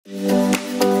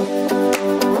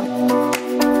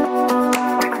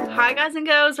guys and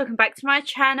girls, welcome back to my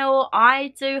channel.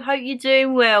 I do hope you're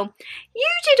doing well. You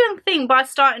didn't think by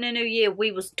starting a new year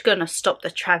we was gonna stop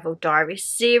the Travel Diaries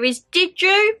series, did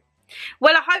you?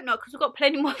 Well, I hope not, because we've got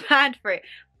plenty more planned for it.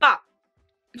 But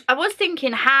I was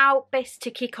thinking how best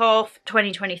to kick off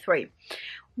 2023.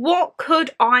 What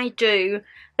could I do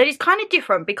that is kind of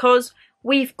different, because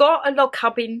we've got a log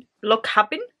cabin.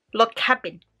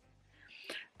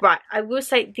 Right, I will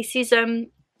say this is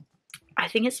I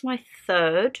think it's my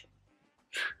third.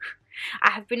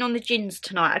 I have been on the gins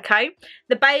tonight, okay?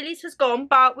 The Baileys has gone,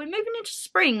 but we're moving into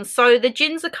spring, so the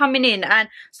gins are coming in and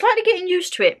slightly getting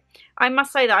used to it. I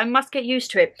must say that, I must get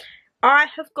used to it. I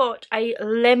have got a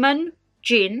lemon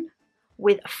gin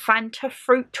with Fanta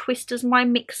fruit twist as my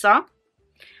mixer.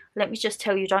 Let me just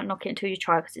tell you, don't knock it until you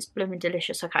try, because it's blooming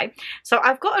delicious, okay? So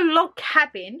I've got a log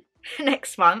cabin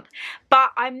next month, but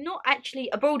I'm not actually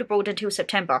abroad until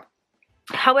September.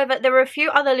 However, there are a few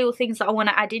other little things that I want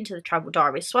to add into the Travel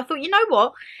Diaries. So I thought, you know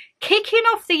what? Kicking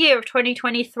off the year of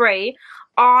 2023,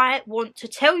 I want to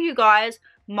tell you guys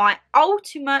my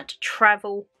ultimate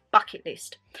travel bucket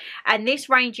list. And this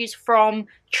ranges from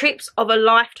trips of a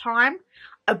lifetime,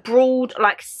 abroad,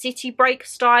 like city break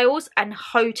styles, and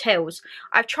hotels.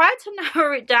 I've tried to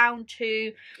narrow it down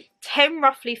to 10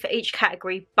 roughly for each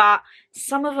category, but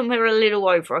some of them are a little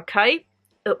over, okay?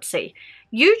 Oopsie.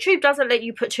 YouTube doesn't let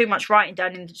you put too much writing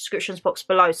down in the descriptions box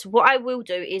below, so what I will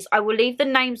do is I will leave the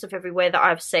names of everywhere that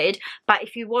I've said, but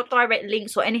if you want direct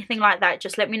links or anything like that,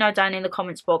 just let me know down in the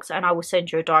comments box and I will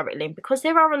send you a direct link, because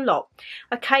there are a lot,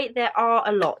 okay? There are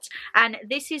a lot. And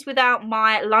this is without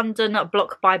my London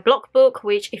block by block book,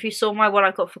 which if you saw what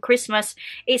I got for Christmas,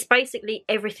 it's basically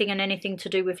everything and anything to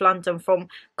do with London, from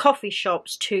coffee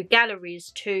shops to galleries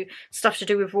to stuff to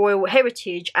do with royal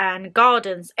heritage and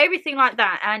gardens, everything like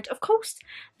that. And of course,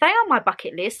 they are my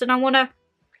bucket list, and I want to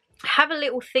have a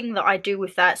little thing that I do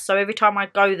with that. So every time I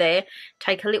go there,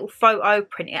 take a little photo,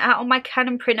 print it out on my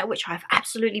Canon printer, which I've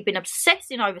absolutely been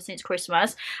obsessing over since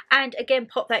Christmas, and again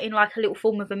pop that in like a little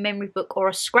form of a memory book or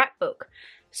a scrapbook.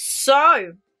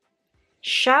 So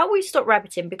shall we stop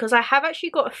rabbiting, because I have actually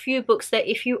got a few books that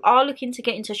if you are looking to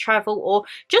get into travel or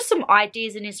just some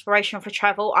ideas and inspiration for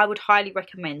travel, I would highly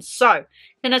recommend. So I'm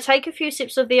going to take a few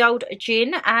sips of the old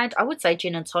gin, and I would say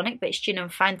gin and tonic, but it's gin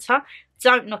and Fanta.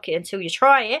 Don't knock it until you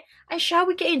try it. And shall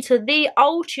we get into the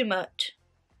ultimate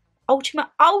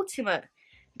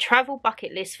travel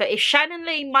bucket list for if Shannon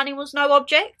Lee money was no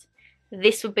object,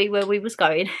 this would be where we was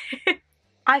going.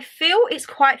 I feel it's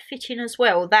quite fitting as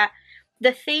well that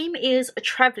the theme is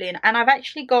travelling, and I've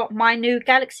actually got my new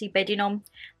Galaxy bedding on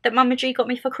that Mama G got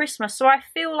me for Christmas. So I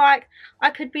feel like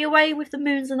I could be away with the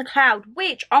moons and the cloud,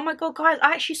 which, oh my god guys,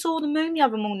 I actually saw the moon the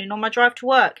other morning on my drive to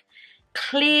work.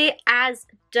 Clear as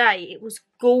day. It was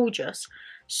gorgeous.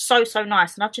 So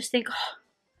nice. And I just think, oh,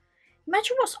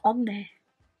 imagine what's on there.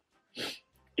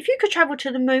 If you could travel to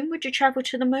the moon, would you travel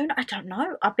to the moon? I don't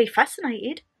know. I'd be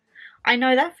fascinated. I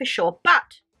know that for sure.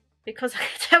 But because I can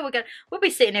tell we'll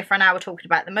be sitting here for an hour talking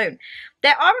about the moon.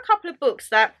 There are a couple of books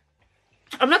that,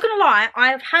 I'm not going to lie, I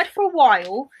have had for a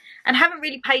while and haven't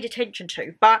really paid attention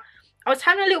to. But I was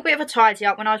having a little bit of a tidy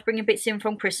up when I was bringing bits in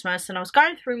from Christmas, and I was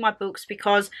going through my books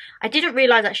because I didn't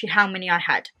realise actually how many I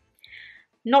had.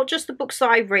 Not just the books that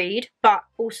I read, but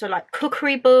also like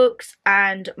cookery books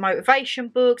and motivation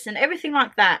books and everything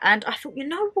like that. And I thought, you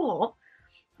know what?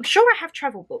 I'm sure I have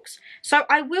travel books, so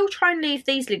I will try and leave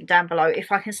these linked down below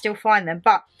if I can still find them.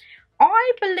 But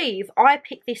I believe I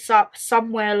picked this up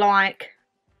somewhere like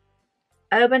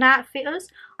Urban Outfitters.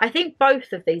 I think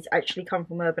both of these actually come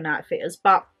from Urban Outfitters,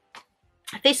 but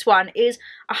this one is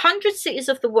 100 Cities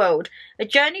of the World, a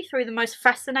journey through the most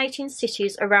fascinating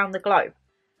cities around the globe.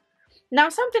 Now,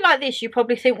 something like this, you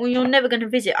probably think, well, you're never going to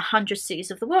visit 100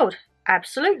 cities of the world.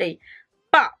 Absolutely.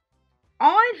 But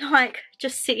I like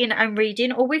just sitting and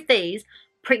reading, or with these,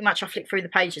 pretty much I flick through the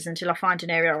pages until I find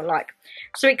an area I like.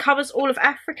 So it covers all of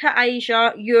Africa,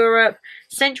 Asia, Europe,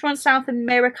 Central and South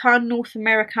America, North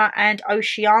America, and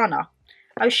Oceania,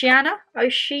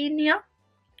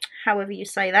 however you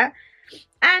say that.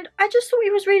 And I just thought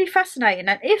it was really fascinating.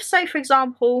 And if, say, for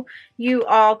example, you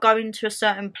are going to a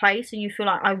certain place and you feel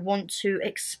like, I want to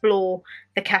explore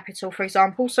the capital, for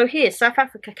example. So here, South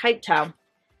Africa, Cape Town.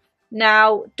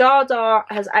 Now, Dada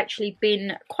has actually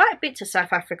been quite a bit to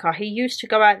South Africa. He used to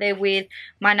go out there with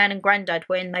my nan and granddad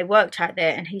when they worked out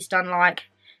there. And he's done like,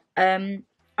 I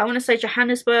want to say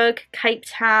Johannesburg, Cape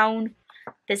Town.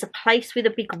 There's a place with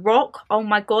a big rock. Oh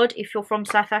my god, if you're from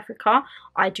South Africa,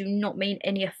 I do not mean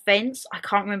any offence. I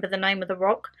can't remember the name of the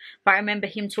rock, but I remember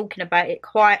him talking about it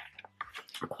quite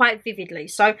vividly.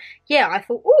 So yeah, I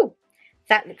thought, oh,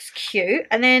 That looks cute.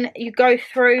 And then you go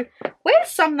through, where's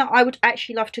some that I would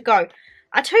actually love to go?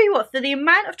 I tell you what, for the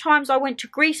amount of times I went to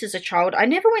Greece as a child, I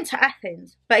never went to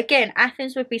Athens. But again,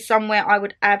 Athens would be somewhere I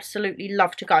would absolutely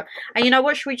love to go. And you know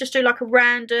what, should we just do like a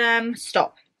random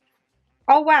stop?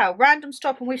 Oh wow, random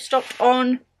stop, and we've stopped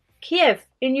on Kiev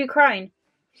in Ukraine.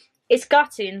 It's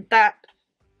gutting that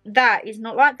that is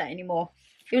not like that anymore.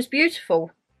 It was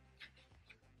beautiful.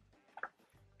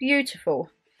 Beautiful.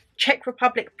 Czech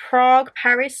Republic, Prague,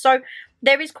 Paris. So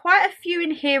there is quite a few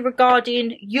in here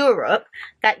regarding Europe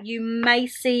that you may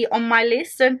see on my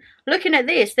list. And looking at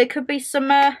this, there could be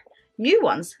some new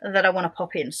ones that I want to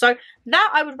pop in. So that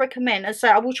I would recommend. As I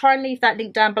say, I will try and leave that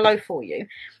link down below for you.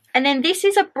 And then this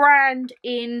is a brand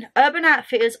in Urban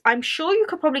Outfitters. I'm sure you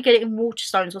could probably get it in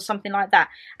Waterstones or something like that.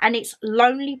 And it's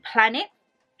Lonely Planet.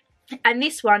 And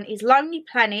this one is Lonely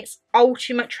Planet's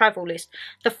Ultimate Travel List.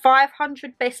 The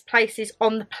 500 best places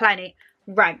on the planet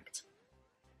ranked.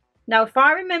 Now, if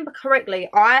I remember correctly,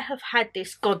 I have had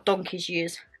this god donkey's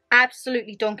years.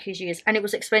 Absolutely donkey's years. And it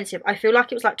was expensive. I feel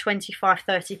like it was like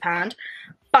 £25–30.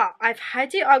 But I've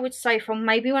had it, I would say, from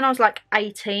maybe when I was like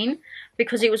 18.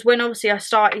 Because it was when obviously I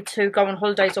started to go on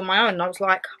holidays on my own. And I was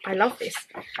like, I love this.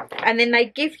 And then they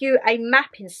give you a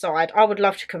map inside. I would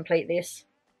love to complete this.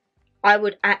 I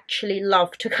would actually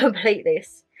love to complete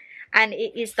this. And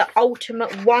it is the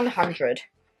Ultimate 100.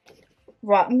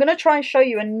 Right, I'm going to try and show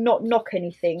you and not knock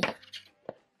anything.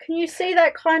 Can you see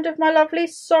that kind of, my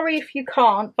lovelies? Sorry if you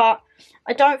can't, but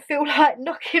I don't feel like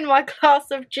knocking my glass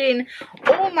of gin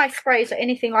or my sprays or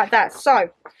anything like that.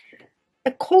 So,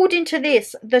 according to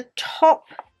this, the top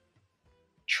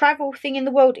travel thing in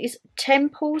the world is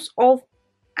Temples of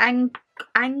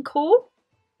Angkor.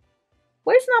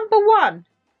 Where's number 1?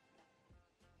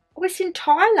 Oh, it's in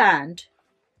Thailand.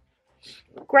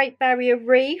 Great Barrier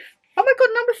Reef. Oh my god,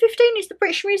 number 15 is the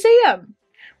British Museum.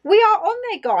 We are on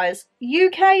there, guys.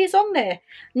 UK is on there.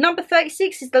 Number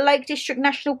 36 is the Lake District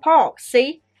National Park.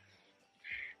 See?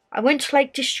 I went to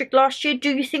Lake District last year.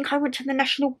 Do you think I went to the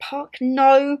National Park?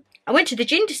 No. I went to the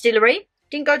gin distillery.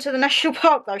 Didn't go to the National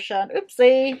Park though, Shan.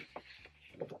 Oopsie.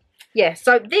 Yeah,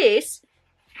 so this,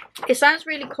 it sounds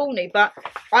really corny, but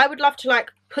I would love to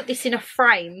like put this in a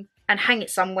frame and hang it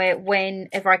somewhere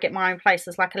whenever I get my own place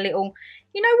as like a little,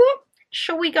 you know what?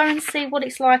 Shall we go and see what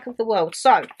it's like of the world?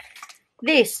 So,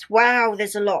 this, wow,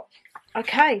 there's a lot.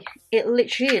 Okay, it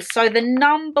literally is. So, the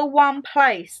number 1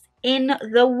 place in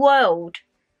the world,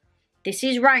 this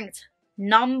is ranked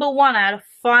number 1 out of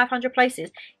 500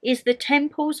 places, is the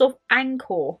Temples of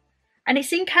Angkor. And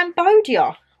it's in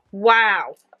Cambodia.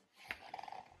 Wow.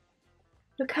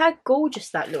 Look how gorgeous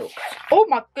that looks. Oh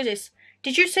my goodness.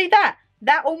 Did you see that?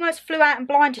 That almost flew out and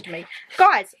blinded me.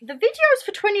 Guys, the videos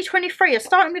for 2023 are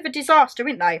starting with a disaster,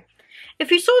 aren't they? If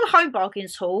you saw the Home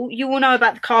Bargains haul, you will know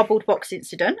about the cardboard box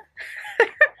incident.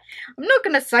 I'm not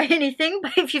going to say anything,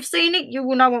 but if you've seen it, you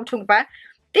will know what I'm talking about.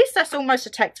 This, that's almost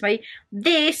attacked me.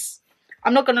 This,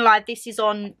 I'm not going to lie, this is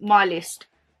on my list.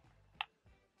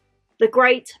 The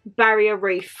Great Barrier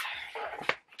Reef.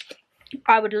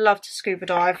 I would love to scuba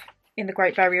dive in the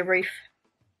Great Barrier Reef.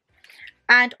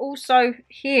 And also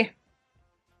here.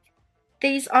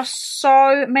 These are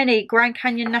so many. Grand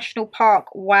Canyon National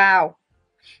Park. Wow.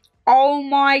 Oh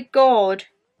my god.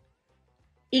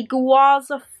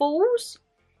 Iguazu Falls.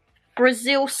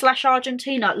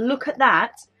 Brazil/Argentina. Look at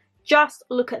that. Just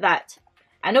look at that.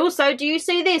 And also, do you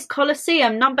see this?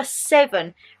 Colosseum, number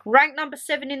 7. Ranked number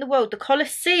 7 in the world. The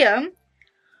Colosseum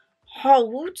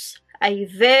holds a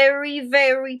very,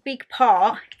 very big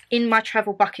part in my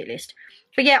travel bucket list.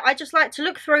 But yeah, I just like to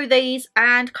look through these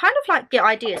and kind of like get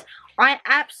ideas. I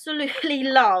absolutely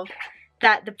love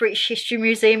that the British History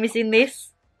Museum is in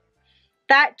this.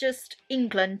 That just,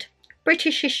 England.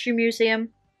 British History Museum.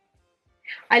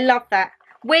 I love that.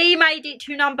 We made it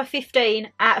to number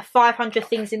 15 out of 500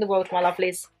 things in the world, my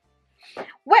lovelies.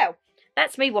 Well,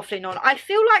 that's me waffling on. I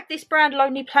feel like this brand,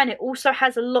 Lonely Planet, also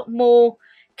has a lot more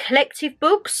collective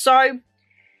books. So,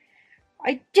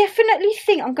 I definitely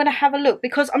think I'm going to have a look.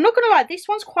 Because I'm not going to lie, this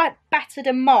one's quite battered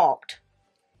and marked.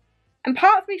 And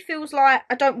part of me feels like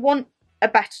I don't want a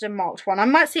battered and marked one. I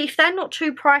might see, if they're not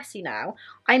too pricey now,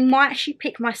 I might actually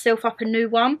pick myself up a new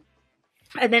one.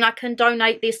 And then I can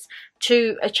donate this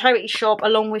to a charity shop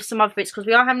along with some other bits. Because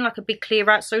we are having like a big clear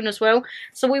out soon as well.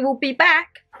 So we will be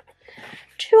back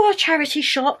to our charity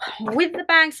shop with the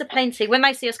bags aplenty. When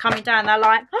they see us coming down, they're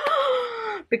like,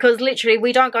 oh, because literally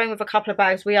we don't go in with a couple of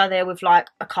bags. We are there with like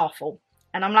a car full.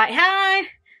 And I'm like, hi,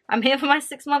 I'm here for my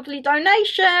 6 monthly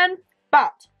donation.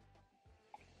 But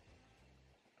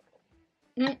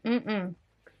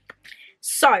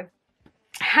so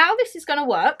how this is going to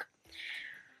work,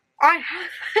 I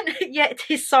haven't yet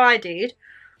decided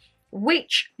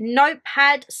which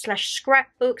notepad slash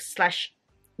scrapbook slash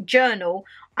journal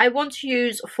I want to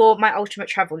use for my ultimate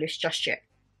travel list just yet.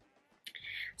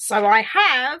 So I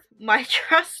have my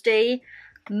trusty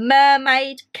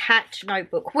mermaid cat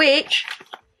notebook, which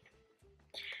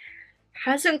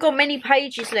hasn't got many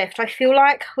pages left. I feel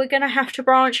like we're going to have to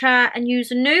branch out and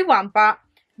use a new one, but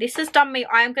this has done me.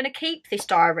 I am going to keep this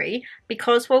diary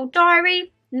because, well,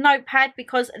 diary, notepad,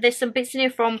 because there's some bits in here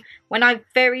from when I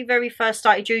very first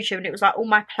started YouTube, and it was like all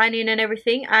my planning and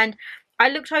everything, and I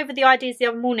looked over the ideas the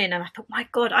other morning and I thought, my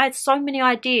God, I had so many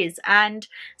ideas, and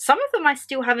some of them I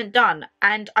still haven't done,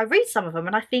 and I read some of them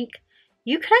and I think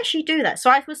you can actually do that.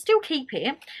 So I will still keep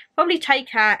it, probably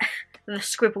take out the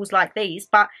scribbles like these,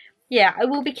 but yeah, I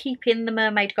will be keeping the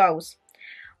mermaid goals.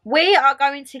 We are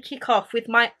going to kick off with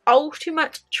my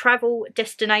ultimate travel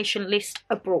destination list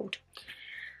abroad.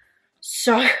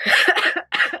 So,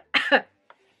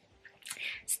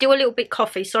 still a little bit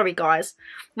coffee, sorry guys.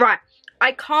 Right,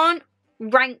 I can't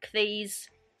rank these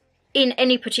in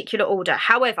any particular order.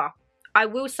 However, I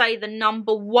will say the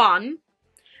number one,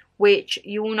 which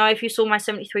you all know if you saw my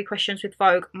 73 questions with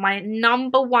Vogue, my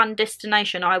number one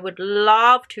destination I would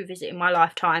love to visit in my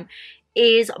lifetime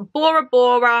is Bora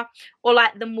Bora, or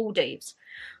like the Maldives.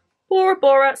 Bora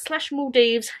Bora /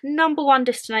 Maldives, number one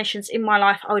destinations in my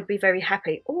life. I would be very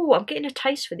happy. Oh, I'm getting a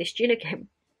taste for this gin again.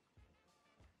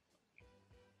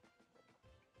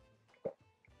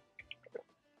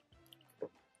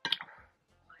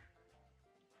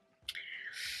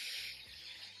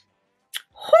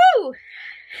 Whoo!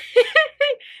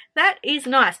 That is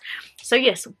nice. So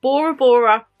yes, Bora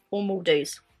Bora or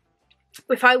Maldives.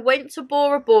 If I went to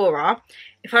Bora Bora,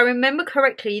 if I remember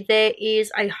correctly, there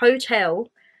is a hotel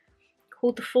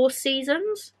called the Four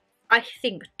Seasons, I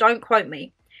think. Don't quote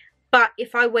me. But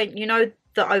if I went, you know,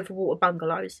 the overwater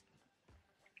bungalows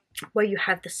where you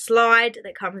have the slide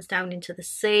that comes down into the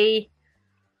sea.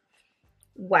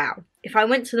 Wow. If I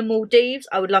went to the Maldives,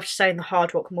 I would love to stay in the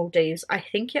Hard Rock Maldives. I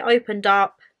think it opened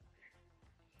up,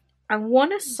 I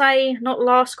want to say, not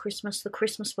last Christmas, the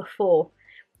Christmas before.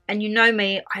 And you know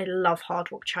me, I love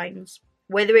Hard Rock chains.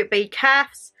 Whether it be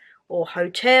cafes or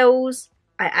hotels,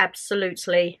 I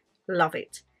absolutely love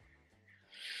it.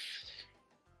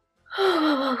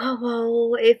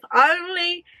 Oh, if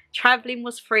only travelling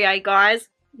was free, eh guys?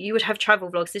 You would have travel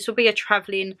vlogs. This will be a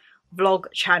travelling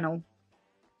vlog channel.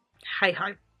 Hey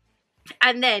ho.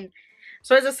 And then,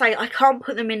 so as I say, I can't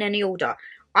put them in any order.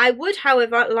 I would,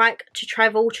 however, like to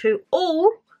travel to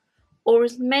all or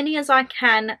as many as I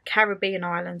can Caribbean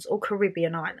islands or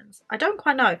Caribbean islands. I don't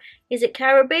quite know. Is it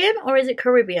Caribbean or is it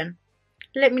Caribbean?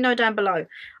 Let me know down below.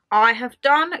 I have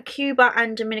done Cuba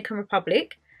and Dominican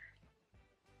Republic.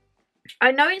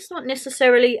 I know it's not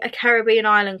necessarily a Caribbean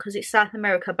island because it's South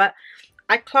America, but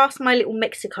I class my little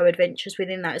Mexico adventures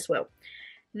within that as well.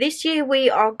 This year we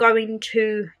are going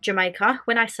to Jamaica.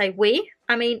 When I say we,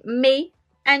 I mean me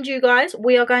and you guys.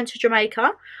 We are going to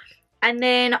Jamaica. And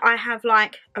then I have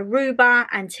like Aruba,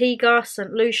 Antigua,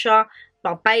 St. Lucia,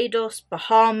 Barbados,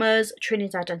 Bahamas,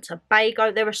 Trinidad and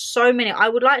Tobago. There are so many. I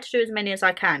would like to do as many as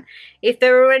I can. If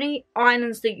there are any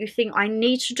islands that you think I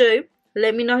need to do,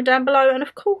 let me know down below. And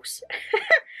of course,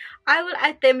 I will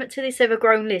add them to this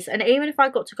ever-growing list. And even if I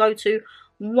got to go to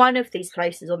one of these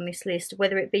places on this list,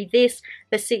 whether it be this,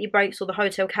 the city breaks or the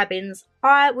hotel cabins,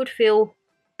 I would feel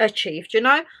achieved, you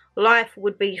know? Life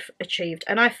would be achieved.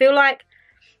 And I feel like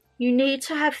you need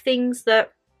to have things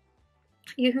that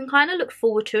you can kind of look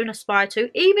forward to and aspire to,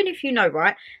 even if you know,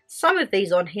 right, some of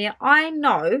these on here, I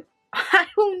know I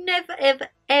will never, ever,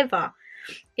 ever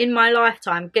in my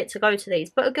lifetime get to go to these.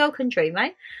 But a girl can dream,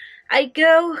 eh? A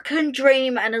girl can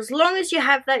dream, and as long as you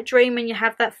have that dream and you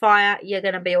have that fire, you're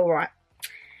going to be all right.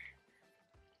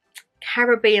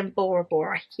 Caribbean Bora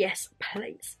Bora. Yes,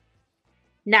 please.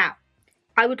 Now,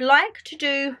 I would like to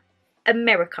do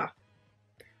America.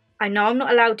 I know I'm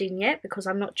not allowed in yet because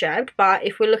I'm not jabbed, but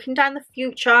if we're looking down the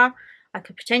future, I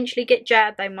could potentially get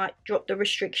jabbed. They might drop the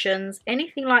restrictions.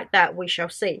 Anything like that, we shall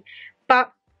see.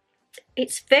 But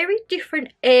it's very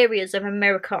different areas of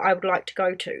America I would like to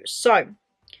go to. So,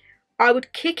 I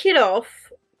would kick it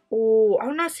off. Oh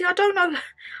no, see, I don't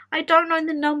know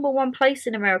the number one place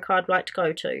in America I'd like to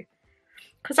go to.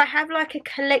 Because I have like a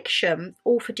collection,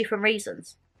 all for different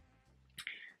reasons.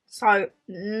 So,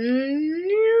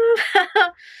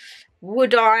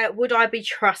 would I be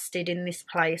trusted in this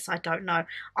place? I don't know.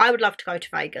 I would love to go to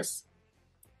Vegas.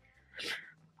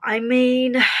 I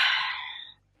mean,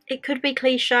 it could be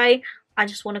cliche. I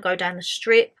just want to go down the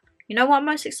strip. You know what I'm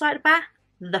most excited about?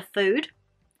 The food.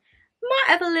 Might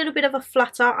have a little bit of a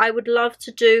flutter. I would love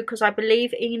to do, because I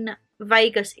believe in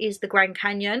Vegas is the Grand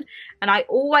Canyon, and I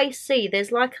always see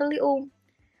there's like a little,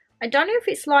 I don't know if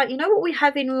it's like, you know what we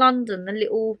have in London, the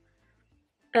little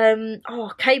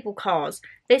cable cars.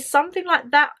 There's something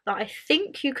like that that I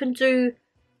think you can do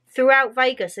throughout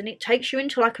Vegas, and it takes you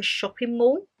into like a shopping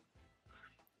mall.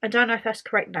 I don't know if that's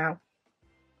correct now.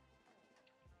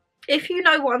 If you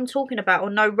know what I'm talking about,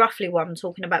 or know roughly what I'm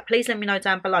talking about, please let me know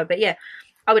down below. But yeah,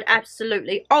 I would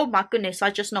absolutely, oh my goodness, I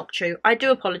just knocked you. I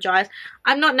do apologise.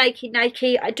 I'm not naked.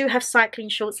 I do have cycling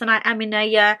shorts, and I am in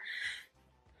a, I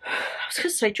was going to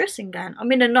say dressing gown.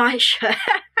 I'm in a night shirt.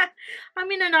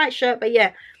 I'm in a night shirt, but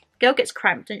yeah, girl gets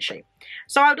cramped, doesn't she?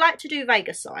 So I would like to do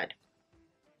Vegas side.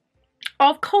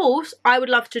 Of course, I would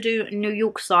love to do New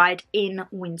York side in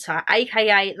winter,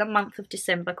 aka the month of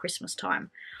December, Christmas time.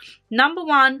 Number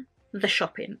one, the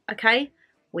shopping, okay?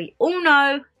 We all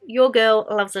know your girl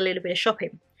loves a little bit of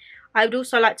shopping. I would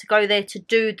also like to go there to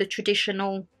do the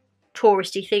traditional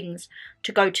touristy things,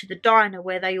 to go to the diner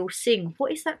where they all sing.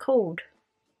 What is that called?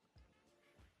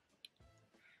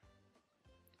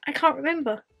 I can't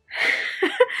remember.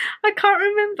 I can't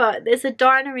remember. There's a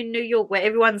diner in New York where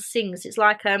everyone sings. It's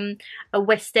like a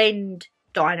West End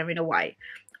diner in a way.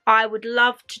 I would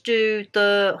love to do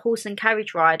the horse and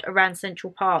carriage ride around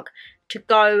Central Park, to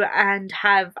go and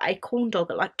have a corn dog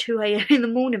at like 2 AM in the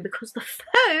morning, because the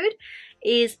food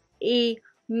is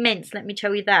immense, let me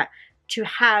tell you that. To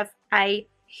have a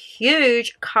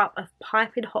huge cup of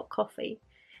piping hot coffee.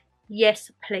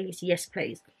 Yes, please. Yes,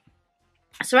 please.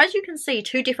 So as you can see,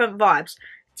 two different vibes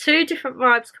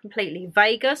completely.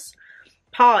 Vegas,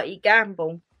 party,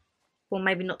 gamble. Well,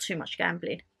 maybe not too much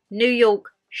gambling. New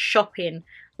York, shopping.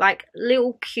 Like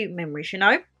little cute memories, you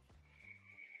know.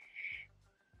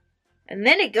 And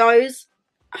then it goes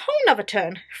a whole nother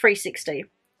turn, 360.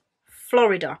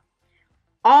 Florida.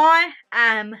 I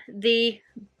am the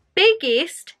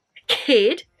biggest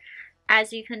kid,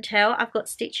 as you can tell. I've got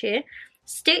Stitch here.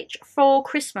 Stitch for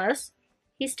Christmas.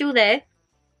 He's still there.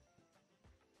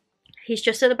 He's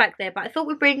just at the back there. But I thought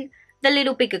we'd bring the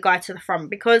little bigger guy to the front,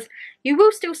 because you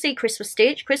will still see Christmas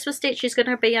Stitch. Christmas Stitch is going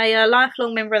to be a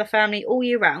lifelong member of the family all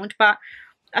year round. But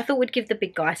I thought we'd give the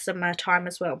big guy some time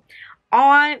as well.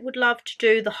 I would love to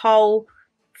do the whole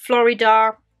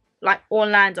Florida, like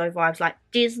Orlando vibes, like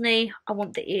Disney. I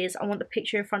want the ears. I want the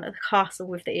picture in front of the castle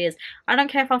with the ears. I don't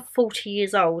care if I'm 40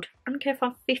 years old. I don't care if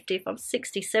I'm 50, if I'm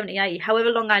 60, 70, 80, however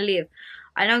long I live.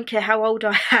 I don't care how old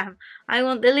I am. I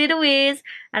want the little ears,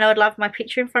 and I would love my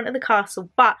picture in front of the castle.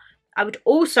 But I would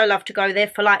also love to go there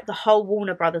for like the whole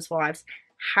Warner Brothers vibes.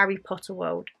 Harry Potter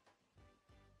world.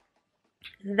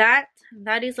 That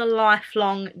is a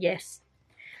lifelong yes.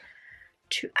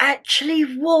 To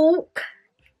actually walk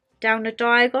down a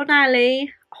Diagon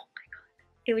alley. Oh my god.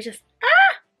 It was just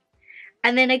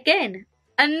and then again,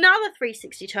 another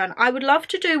 360 turn. I would love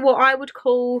to do what I would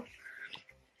call,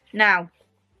 now,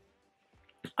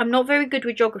 I'm not very good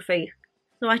with geography,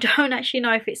 so I don't actually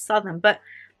know if it's southern, but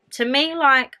to me,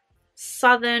 like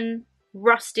southern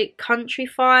rustic country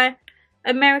fire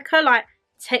America, like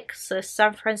Texas,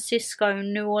 San Francisco,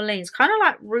 New Orleans, kind of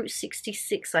like Route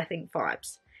 66, I think,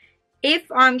 vibes. If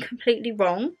I'm completely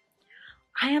wrong,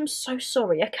 I am so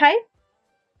sorry, okay?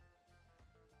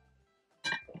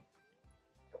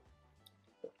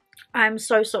 I'm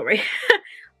so sorry.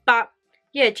 But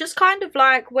yeah, just kind of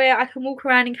like where I can walk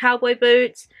around in cowboy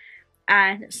boots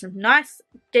and some nice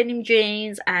denim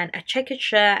jeans and a checkered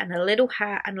shirt and a little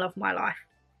hat, and love my life.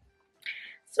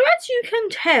 So as you can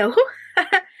tell,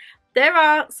 there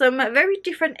are some very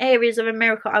different areas of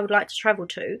America I would like to travel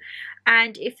to.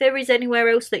 And if there is anywhere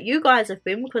else that you guys have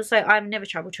been, because say I've never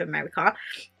travelled to America,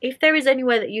 if there is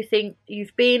anywhere that you think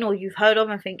you've been or you've heard of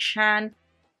and think Shan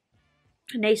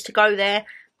needs to go there,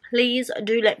 please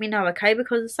do let me know, okay?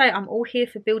 Because as I say, I'm all here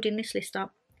for building this list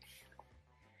up.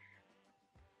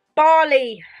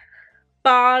 Bali.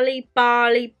 Bali,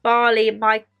 Bali, Bali.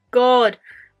 My god.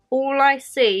 All I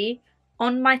see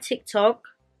on my TikTok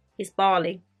is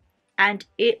Bali. And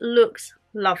it looks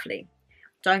lovely.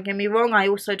 Don't get me wrong, I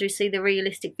also do see the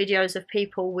realistic videos of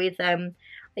people with,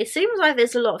 it seems like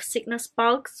there's a lot of sickness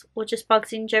bugs, or just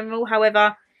bugs in general.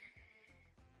 However,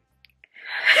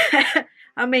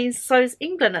 I mean, so's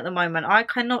England at the moment. I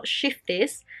cannot shift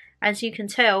this, as you can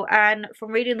tell, and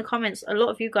from reading the comments, a lot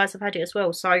of you guys have had it as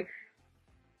well. So,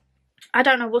 I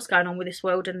don't know what's going on with this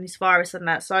world and this virus and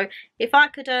that. So, if I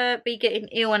could be getting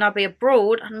ill and I'll be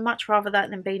abroad, I'd much rather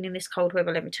that than being in this cold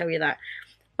weather, let me tell you that.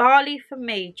 Bali for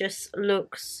me just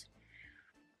looks,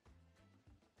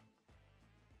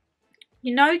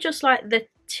 you know, just like the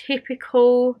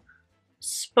typical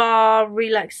spa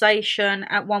relaxation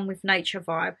at one with nature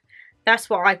vibe. That's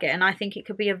what I get, and I think it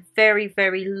could be a very,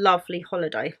 very lovely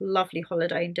holiday. Lovely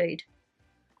holiday indeed.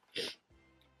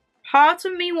 Part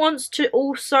of me wants to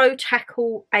also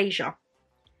tackle Asia.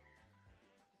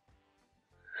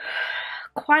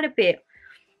 Quite a bit.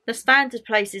 The standard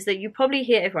places that you probably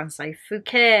hear everyone say,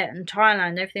 Phuket and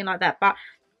Thailand, everything like that. But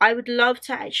I would love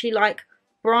to actually like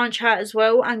branch out as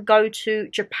well and go to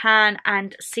Japan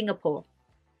and Singapore.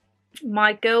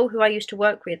 My girl who I used to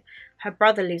work with, her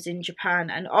brother lives in Japan,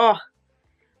 and oh,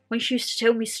 when she used to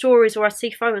tell me stories or I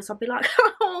see photos, I'd be like,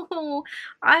 oh,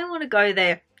 I want to go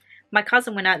there. My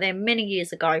cousin went out there many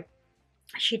years ago.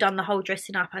 She done the whole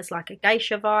dressing up as like a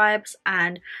geisha vibes,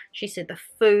 and she said the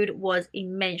food was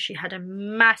immense. She had a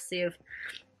massive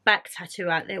back tattoo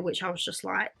out there, which I was just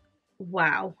like,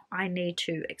 wow, I need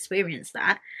to experience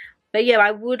that. But yeah,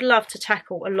 I would love to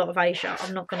tackle a lot of Asia,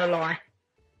 I'm not going to lie.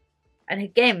 And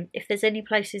again, if there's any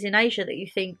places in Asia that you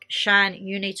think, Shan,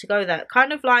 you need to go there,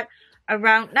 kind of like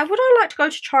around, now would I like to go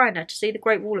to China to see the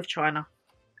Great Wall of China?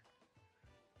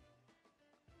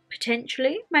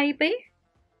 Potentially, maybe.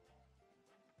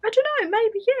 I don't know,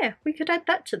 maybe, yeah, we could add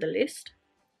that to the list.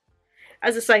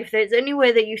 As I say, if there's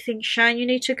anywhere that you think, Shan, you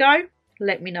need to go,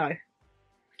 let me know.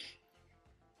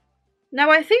 Now,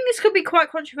 I think this could be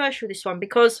quite controversial, this one,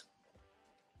 because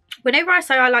whenever I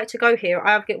say I like to go here,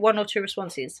 I get 1 or 2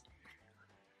 responses.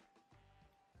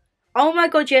 Oh my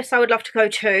god, yes, I would love to go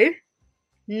too.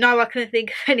 No, I couldn't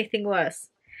think of anything worse.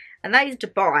 And that is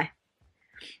Dubai.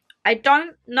 I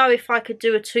don't know if I could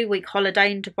do a 2-week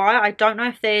holiday in Dubai. I don't know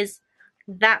if there's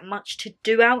that much to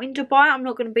do out in Dubai. I'm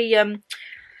not going to be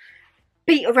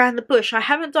beat around the bush. I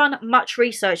haven't done much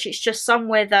research. It's just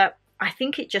somewhere that I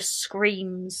think it just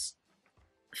screams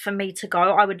for me to go.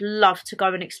 I would love to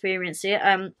go and experience it.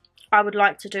 I would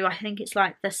like to do, I think it's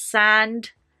like the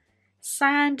sand,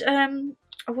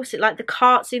 what's it, like the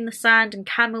carts in the sand and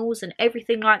camels and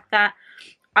everything like that.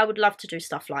 I would love to do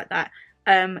stuff like that.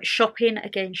 Shopping,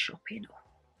 again, shopping.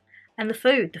 And the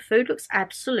food looks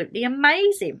absolutely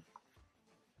amazing.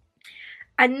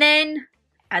 And then,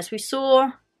 as we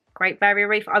saw, Great Barrier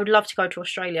Reef, I would love to go to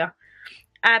Australia.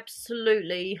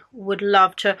 Absolutely would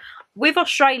love to. With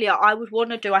Australia, I would want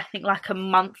to do, I think, like a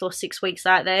month or 6 weeks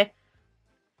out there.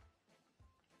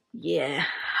 Yeah,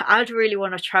 I'd really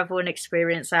want to travel and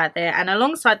experience out there. And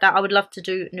alongside that, I would love to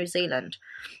do New Zealand.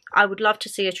 I would love to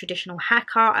see a traditional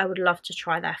haka. I would love to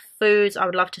try their foods. I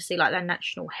would love to see like their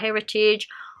national heritage.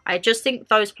 I just think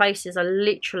those places are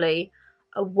literally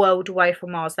a world away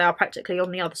from ours. They are practically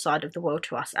on the other side of the world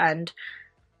to us. And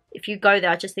if you go there,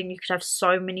 I just think you could have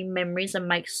so many memories and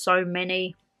make so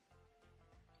many,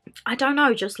 I don't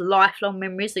know, just lifelong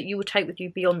memories that you would take with you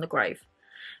beyond the grave.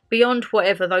 Beyond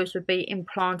whatever those would be,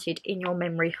 implanted in your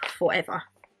memory forever.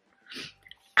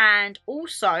 And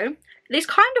also, this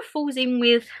kind of falls in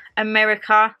with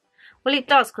America. Well, it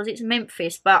does because it's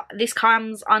Memphis, but this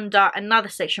comes under another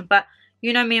section. But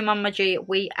you know me and Mama G,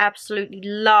 we absolutely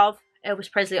love Elvis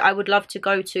Presley. I would love to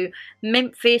go to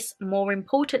Memphis, more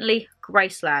importantly,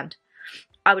 Graceland.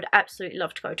 I would absolutely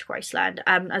love to go to Graceland,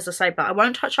 as I say, but I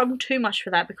won't touch on too much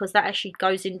for that because that actually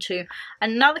goes into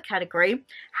another category.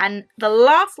 And the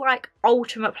last, like,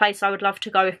 ultimate place I would love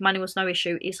to go if money was no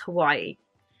issue is Hawaii.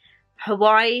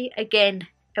 Hawaii, again,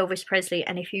 Elvis Presley.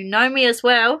 And if you know me as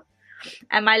well,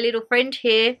 and my little friend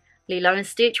here, Lilo and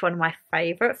Stitch, one of my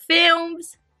favourite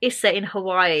films, is set in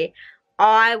Hawaii.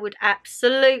 I would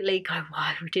absolutely go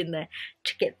wild in there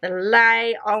to get the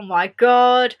lei. Oh my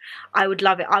god, I would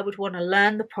love it. I would want to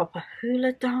learn the proper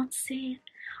hula dancing.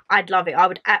 I'd love it. I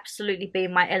would absolutely be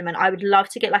in my element. I would love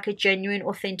to get like a genuine,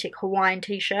 authentic Hawaiian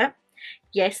t-shirt.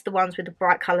 Yes, the ones with the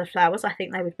bright coloured flowers. I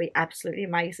think they would be absolutely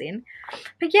amazing.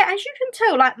 But yeah, as you can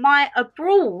tell, like my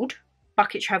abroad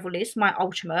bucket travel list, my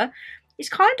ultimate, is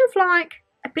kind of like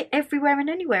a bit everywhere and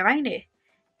anywhere, ain't it?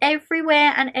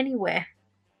 Everywhere and anywhere.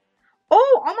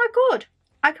 Oh my god,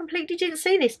 I completely didn't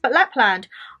see this, but Lapland.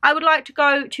 I would like to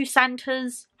go to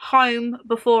Santa's home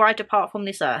before I depart from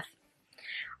this earth.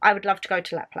 I would love to go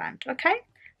to Lapland, okay?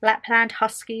 Lapland,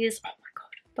 Huskies, oh my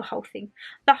god, the whole thing,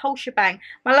 the whole shebang.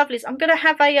 My lovelies, I'm going to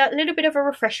have a little bit of a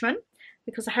refreshment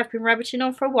because I have been rabbiting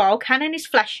on for a while. Canon is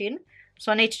flashing,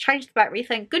 so I need to change the battery.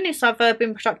 Thank goodness I've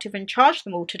been productive and charged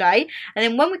them all today. And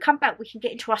then when we come back, we can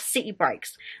get into our city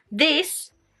breaks.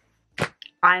 This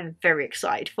I'm very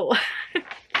excited for.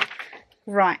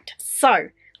 Right, so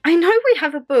I know we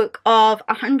have a book of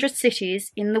 100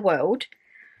 cities in the world.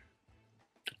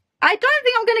 I don't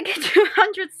think I'm going to get to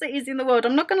 100 cities in the world,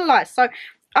 I'm not going to lie. So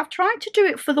I've tried to do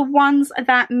it for the ones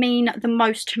that mean the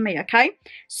most to me, okay?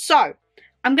 So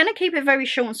I'm going to keep it very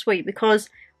short and sweet because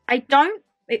I don't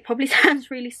it probably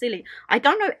sounds really silly. I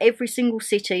don't know every single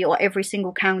city or every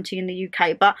single county in the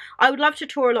UK, but I would love to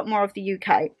tour a lot more of the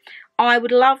UK. I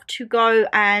would love to go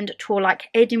and tour like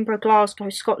Edinburgh, Glasgow,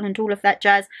 Scotland, all of that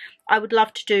jazz. I would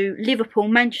love to do Liverpool,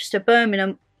 Manchester,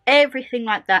 Birmingham, everything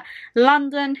like that.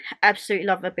 London, absolutely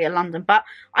love a bit of London. But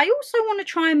I also want to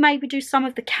try and maybe do some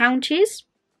of the counties,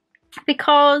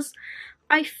 because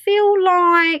I feel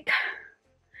like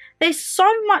there's so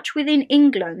much within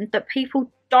England that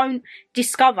people don't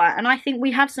discover, and I think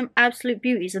we have some absolute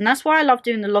beauties, and that's why I love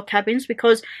doing the log cabins,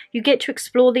 because you get to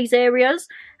explore these areas.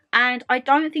 And I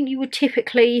don't think you would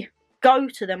typically go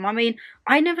to them. I mean,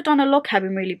 I never done a log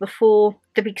cabin really before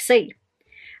the big C.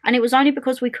 And it was only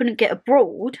because we couldn't get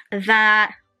abroad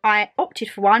that I opted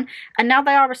for one. And now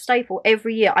they are a staple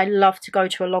every year. I love to go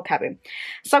to a log cabin.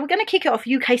 So we're going to kick it off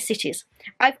UK cities.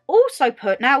 I've also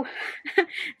put, now,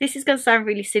 this is going to sound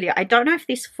really silly. I don't know if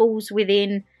this falls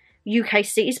within UK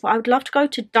cities, but I would love to go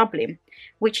to Dublin,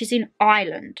 which is in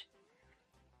Ireland.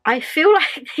 I feel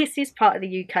like this is part of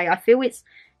the UK. I feel it's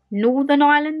Northern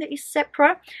Ireland that is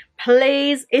separate.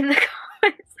 Please, in the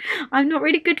comments. I'm not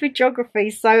really good with geography,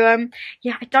 so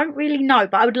yeah, I don't really know,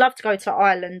 but I would love to go to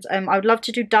Ireland. I would love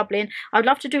to do Dublin. I would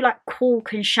love to do like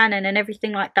Cork and Shannon and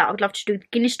everything like that. I would love to do the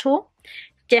Guinness tour.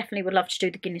 Definitely would love to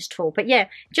do the Guinness tour. But yeah,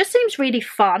 it just seems really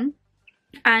fun.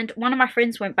 And one of my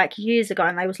friends went back years ago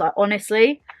and they was like,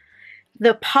 honestly,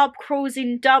 the pub crawls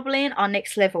in Dublin are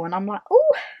next level. And I'm like,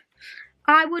 oh,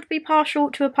 I would be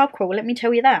partial to a pub crawl, let me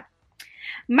tell you that.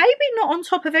 Maybe not on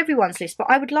top of everyone's list, but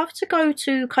I would love to go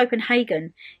to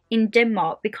Copenhagen in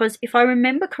Denmark, because if I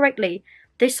remember correctly,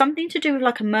 there's something to do with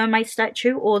like a mermaid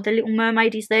statue, or the Little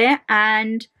Mermaid is there,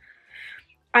 and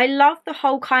I love the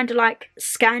whole kind of like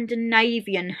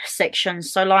Scandinavian section.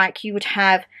 So like you would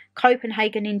have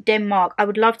Copenhagen in Denmark. I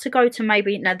would love to go to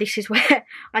maybe, now this is where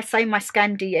I say my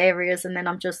Scandi areas and then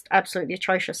I'm just absolutely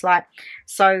atrocious. Like,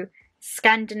 so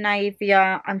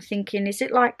Scandinavia, I'm thinking, is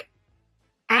it like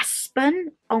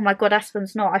Aspen? Oh my god,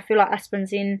 Aspen's not. I feel like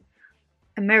Aspen's in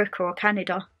America or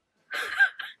Canada.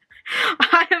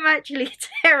 I am actually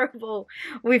terrible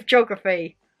with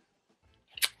geography.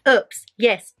 Oops.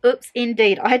 Yes, oops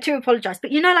indeed. I had to apologise.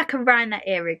 But you know, like around that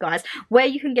area, guys, where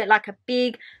you can get like a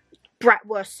big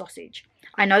bratwurst sausage.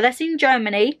 I know that's in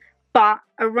Germany, but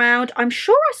around, I'm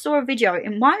sure I saw a video.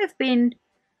 It might have been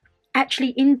actually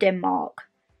in Denmark.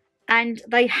 And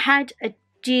they had a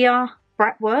deer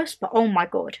bratwurst, but oh my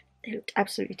god, they looked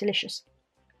absolutely delicious.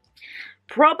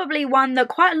 Probably one that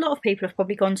quite a lot of people have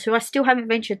probably gone to. I still haven't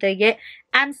ventured there yet.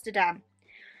 Amsterdam.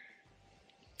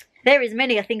 There is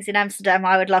many things in Amsterdam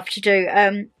I would love to do.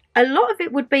 A lot of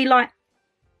it would be like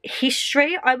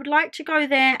history. I would like to go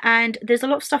there, and there's a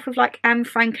lot of stuff with like Anne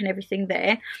Frank and everything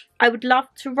there. I would love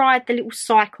to ride the little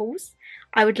cycles.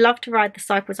 I would love to ride the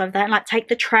cycles over there and like take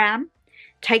the tram.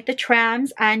 Take the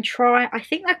trams and try, I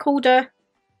think they're called a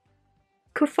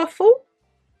kerfuffle.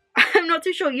 I'm not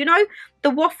too sure. You know, the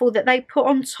waffle that they put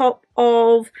on top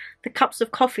of the cups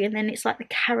of coffee and then it's like the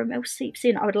caramel seeps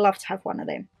in. I would love to have one of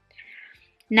them.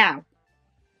 Now,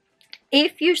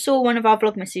 if you saw one of our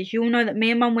vlogmases, you'll know that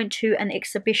me and Mum went to an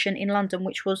exhibition in London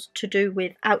which was to do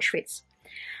with Auschwitz.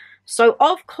 So,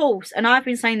 of course, and I've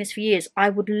been saying this for years, I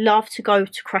would love to go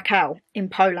to Krakow in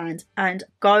Poland and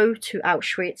go to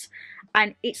Auschwitz.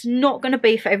 And it's not going to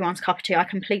be for everyone's cup of tea. I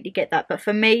completely get that. But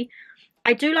for me,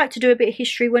 I do like to do a bit of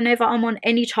history whenever I'm on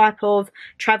any type of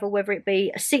travel, whether it be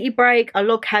a city break, a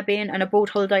log cabin, an abroad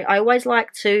holiday. I always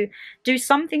like to do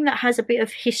something that has a bit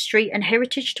of history and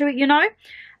heritage to it, you know.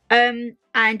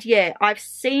 And yeah, I've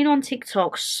seen on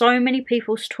TikTok so many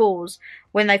people's tours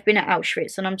when they've been at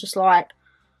Auschwitz. And I'm just like,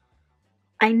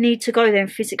 I need to go there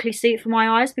and physically see it for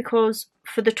my eyes. Because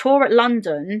for the tour at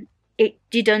London, it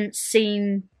didn't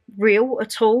seem real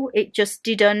at all. It just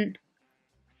didn't,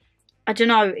 I don't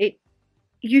know,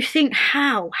 you think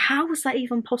how was that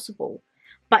even possible?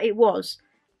 But it was.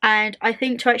 And I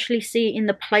think to actually see it in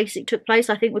the place it took place,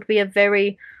 I think would be a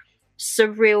very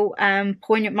surreal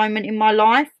poignant moment in my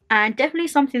life, and definitely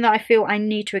something that I feel I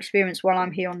need to experience while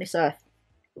I'm here on this earth.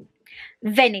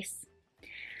 Venice.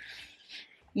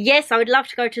 Yes, I would love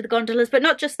to go to the gondolas, but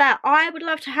not just that. I would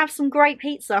love to have some great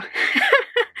pizza.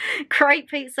 Great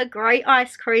pizza, great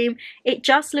ice cream. It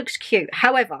just looks cute.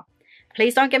 However,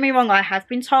 please don't get me wrong. I have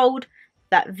been told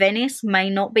that Venice may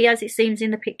not be as it seems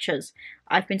in the pictures.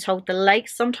 I've been told the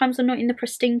lakes sometimes are not in the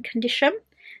pristine condition.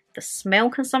 The smell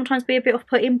can sometimes be a bit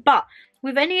off-putting. But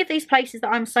with any of these places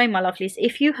that I'm saying, my lovelies,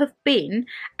 if you have been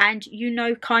and you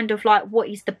know kind of like what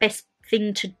is the best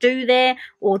thing to do there,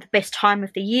 or the best time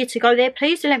of the year to go there,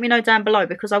 please do let me know down below,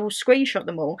 because I will screenshot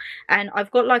them all. And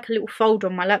I've got like a little folder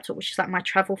on my laptop which is like my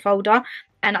travel folder,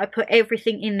 and I put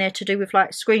everything in there to do with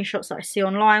like screenshots that I see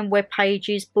online, web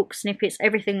pages, book snippets,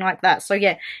 everything like that. So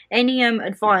yeah, any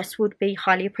advice would be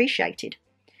highly appreciated.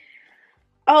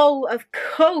 Oh, of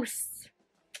course,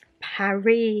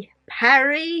 Paris.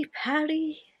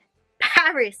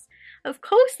 Of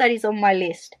course that is on my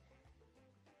list.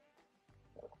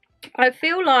 I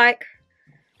feel like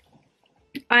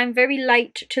I'm very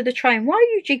late to the train. Why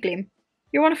are you jiggling?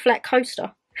 You're on a flat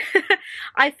coaster.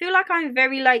 I feel like I'm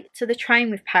very late to the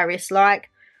train with Paris. Like,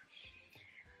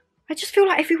 I just feel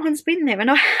like everyone's been there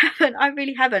and I haven't. I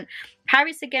really haven't.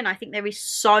 Paris, again, I think there is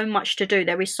so much to do.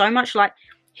 There is so much like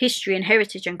history and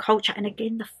heritage and culture, and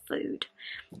again the food.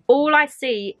 All I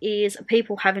see is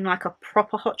people having like a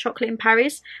proper hot chocolate in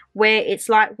Paris, where it's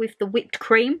like with the whipped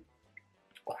cream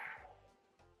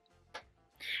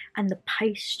and the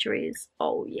pastries.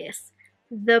 Oh yes,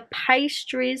 the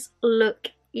pastries look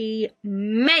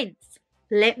immense,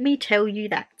 let me tell you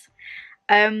that.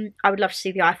 I would love to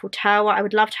see the Eiffel Tower. I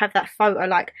would love to have that photo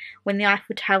like when the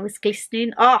Eiffel Tower is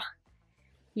glistening. Oh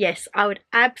yes, I would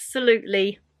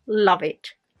absolutely love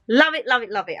it. Love it, love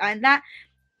it, love it. And that,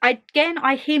 again,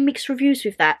 I hear mixed reviews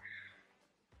with that.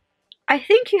 I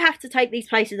think you have to take these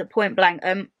places at point blank.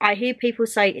 I hear people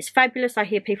say it's fabulous. I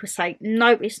hear people say,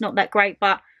 no, it's not that great.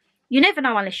 But you never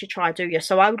know unless you try, do you?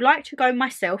 So I would like to go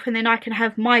myself, and then I can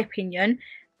have my opinion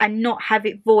and not have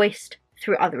it voiced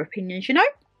through other opinions, you know?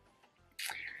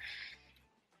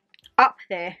 Up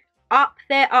there. Up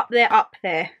there, up there, up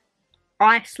there.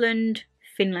 Iceland,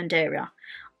 Finland area.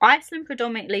 Iceland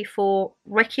predominantly for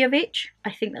Reykjavik,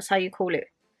 I think that's how you call it.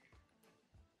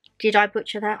 Did I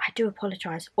butcher that? I do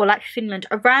apologise. Or like Finland,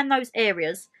 around those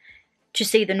areas to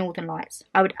see the Northern Lights.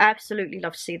 I would absolutely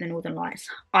love to see the Northern Lights.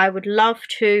 I would love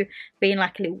to be in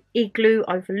like a little igloo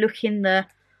overlooking the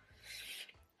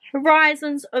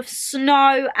horizons of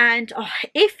snow. And oh,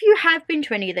 if you have been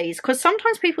to any of these, because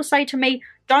sometimes people say to me,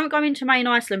 don't go into main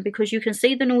Iceland because you can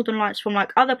see the Northern Lights from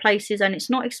like other places and it's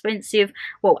not expensive,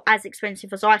 well, as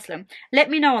expensive as Iceland. Let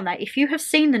me know on that. If you have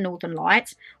seen the Northern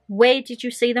Lights, where did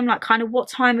you see them? Like kind of what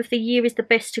time of the year is the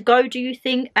best to go, do you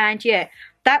think? And yeah,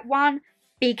 that one,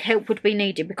 big help would be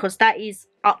needed because that is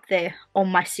up there on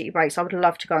my city breaks. I would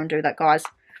love to go and do that, guys.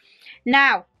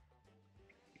 Now,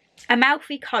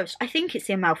 Amalfi Coast. I think it's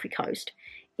the Amalfi Coast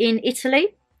in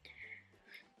Italy.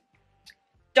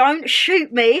 Don't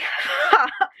shoot me.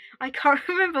 I can't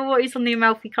remember what is on the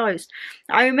Amalfi Coast.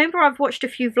 I remember I've watched a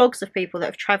few vlogs of people that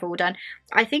have travelled, and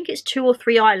I think it's 2 or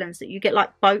 3 islands that you get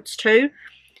like boats to.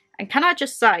 And can I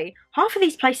just say, half of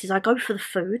these places I go for the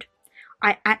food.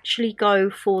 I actually go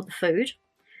for the food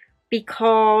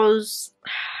because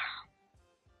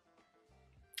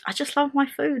I just love my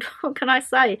food. What can I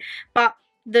say? But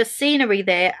the scenery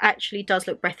there actually does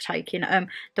look breathtaking.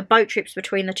 The boat trips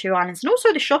between the 2 islands, and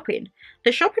also the shopping.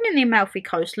 The shopping in the Amalfi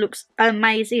Coast looks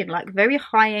amazing, like very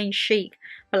high-end chic,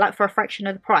 but like for a fraction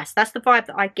of the price. That's the vibe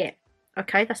that I get.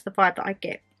 Okay, that's the vibe that I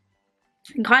get.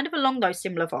 And kind of along those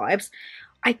similar vibes,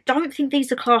 I don't think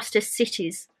these are classed as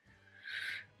cities.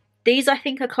 These, I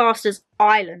think, are classed as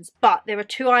islands, but there are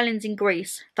 2 islands in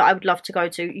Greece that I would love to go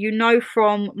to. You know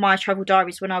from my travel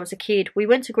diaries when I was a kid, we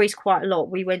went to Greece quite a lot.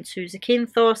 We went to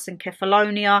Zakynthos and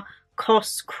Kefalonia,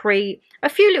 Kos, Crete, a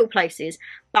few little places.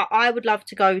 But I would love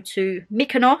to go to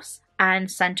Mykonos and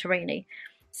Santorini.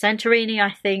 Santorini, I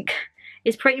think,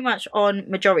 is pretty much on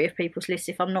majority of people's lists,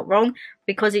 if I'm not wrong,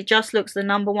 because it just looks the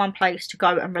 #1 place to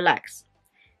go and relax.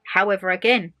 However,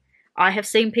 again, I have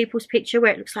seen people's picture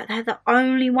where it looks like they're the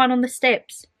only one on the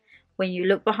steps. When you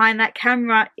look behind that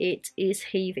camera, it is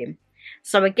heaving.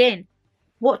 So again,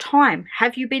 what time?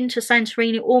 Have you been to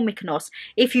Santorini or Mykonos?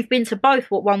 If you've been to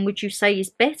both, what one would you say is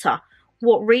better?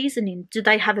 What reasoning? Do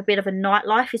they have a bit of a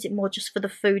nightlife? Is it more just for the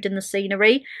food and the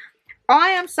scenery?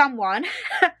 I am someone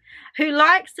who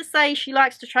likes to say she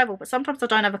likes to travel, but sometimes I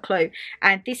don't have a clue.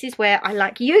 And this is where I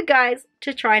like you guys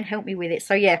to try and help me with it.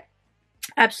 So yeah,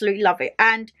 absolutely love it.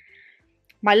 And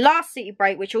my last city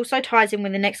break, which also ties in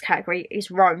with the next category, is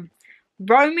Rome.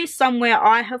 Rome is somewhere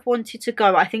I have wanted to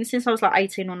go, I think since I was like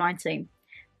 18 or 19.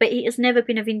 But it has never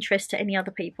been of interest to any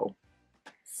other people.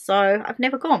 So I've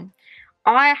never gone.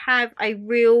 I have a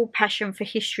real passion for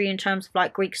history in terms of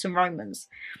like Greeks and Romans.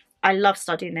 I love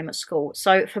studying them at school.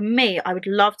 So for me, I would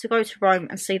love to go to Rome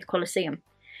and see the Colosseum.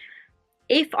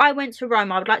 If I went to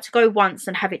Rome, I would like to go once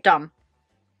and have it done.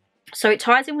 So it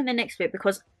ties in with the next bit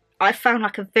because I found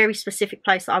like a very specific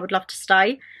place that I would love to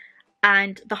stay.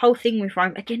 And the whole thing with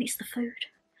Rome, again, it's the food.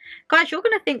 Guys, you're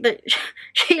going to think that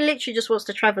she literally just wants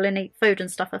to travel and eat food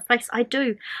and stuff her face. I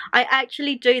do. I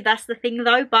actually do. That's the thing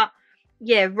though. But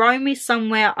yeah, Rome is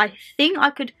somewhere I think I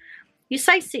could... You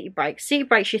say city breaks. City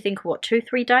breaks, you think of what,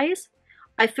 2-3 days?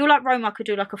 I feel like Rome I could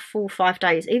do like a full 5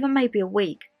 days, even maybe a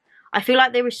week. I feel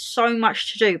like there is so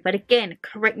much to do. But again,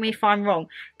 correct me if I'm wrong.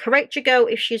 Correct your girl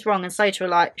if she's wrong and say to her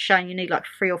like, Shane, you need like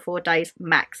 3 or 4 days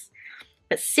max.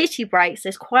 But city breaks,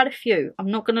 there's quite a few.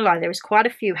 I'm not going to lie, there is quite a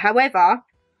few. However,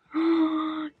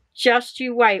 just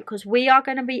you wait, because we are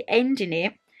going to be ending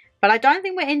it. But I don't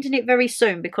think we're ending it very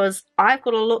soon, because I've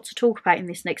got a lot to talk about in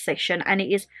this next section. And it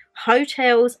is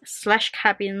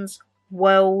hotels/cabins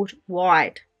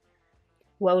worldwide.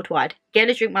 Worldwide. Get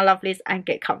a drink, my lovelies, and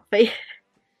get comfy.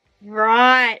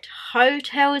 Right,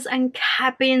 hotels and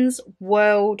cabins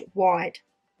worldwide.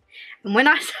 And when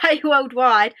I say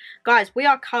worldwide, guys, we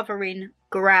are covering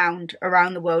ground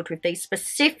around the world with these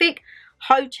specific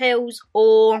hotels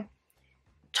or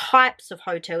types of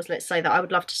hotels, let's say, that I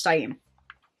would love to stay in.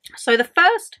 So the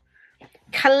first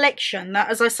collection that,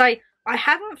 as I say, I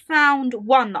haven't found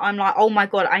one that I'm like, oh my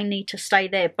god, I need to stay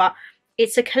there. But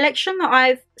it's a collection that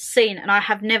I've seen and I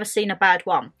have never seen a bad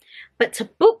one. But to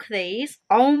book these,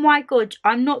 oh my god,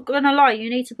 I'm not going to lie, you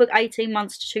need to book 18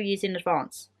 months to 2 years in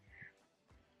advance.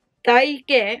 They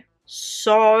get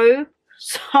so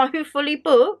fully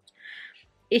booked.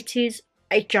 It is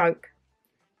a joke.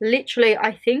 Literally,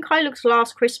 I think I looked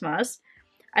last Christmas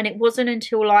and it wasn't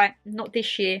until like, not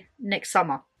this year, next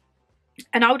summer.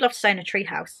 And I would love to stay in a tree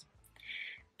house.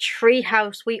 Tree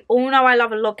house, we all know I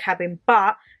love a log cabin,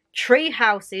 but tree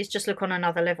houses just look on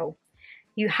another level.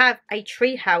 You have a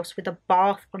tree house with a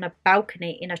bath on a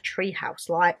balcony in a tree house.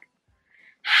 Like,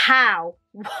 how?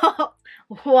 What?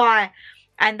 Why?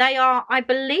 And they are, I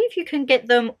believe you can get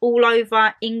them all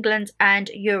over England and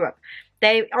Europe.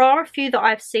 There are a few that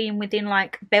I've seen within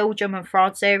like Belgium and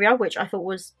France area, which I thought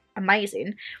was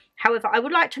amazing. However, I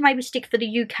would like to maybe stick for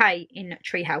the UK in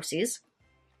tree houses.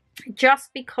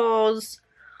 Just because,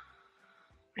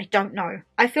 I don't know.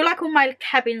 I feel like all my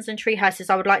cabins and tree houses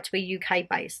I would like to be UK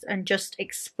based and just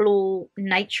explore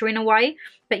nature in a way.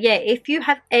 But yeah, if you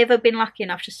have ever been lucky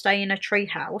enough to stay in a tree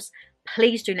house,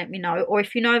 please do let me know. Or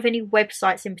if you know of any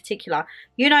websites in particular,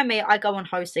 you know me, I go on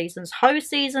Host Seasons. Host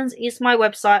Seasons is my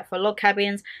website for log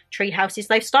cabins, tree houses.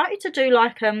 They've started to do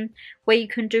like where you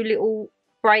can do little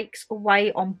breaks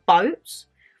away on boats.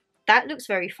 That looks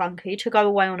very funky, to go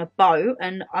away on a boat.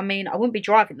 And I mean, I wouldn't be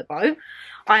driving the boat.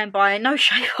 I am by no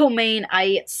shape or mean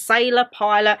a sailor,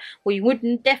 pilot. Well, you would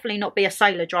definitely not be a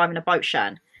sailor driving a boat,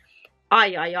 Shan.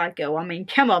 Aye, girl. I mean,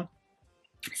 come on.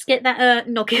 Let's get that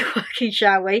noggin working,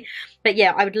 shall we? But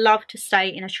yeah, I would love to stay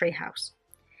in a tree house.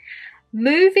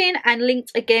 Moving and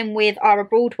linked again with our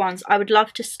abroad ones, I would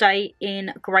love to stay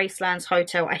in Graceland's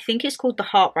hotel. I think it's called the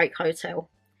Heartbreak Hotel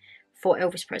for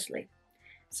Elvis Presley.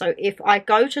 So if I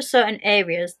go to certain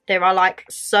areas, there are like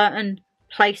certain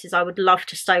places I would love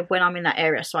to stay when I'm in that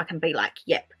area. So I can be like,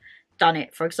 yep, done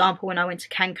it. For example, when I went to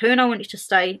Cancun, I wanted to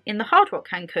stay in the Hard Rock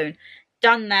Cancun.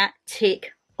 Done that,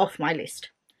 tick off my list.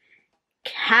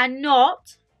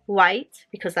 Cannot wait,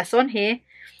 because that's on here,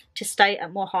 to stay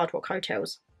at more Hard Rock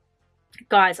hotels.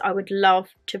 Guys, I would love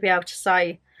to be able to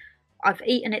say I've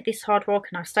eaten at this Hard Rock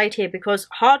and I've stayed here, because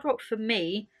Hard Rock for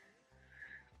me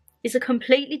is a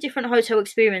completely different hotel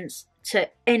experience to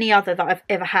any other that I've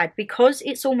ever had, because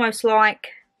it's almost like,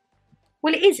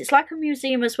 well, it is, it's like a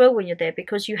museum as well when you're there,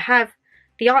 because you have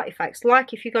the artifacts.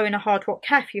 Like if you go in a Hard Rock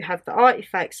cafe, you have the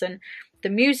artifacts and the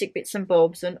music bits and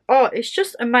bobs, and oh, it's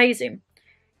just amazing.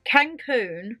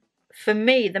 Cancun, for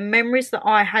me, the memories that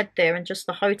I had there and just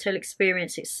the hotel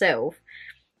experience itself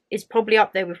is probably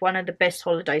up there with one of the best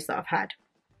holidays that I've had.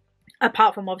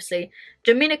 Apart from, obviously,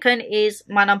 Dominican is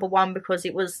my #1 because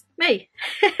it was me.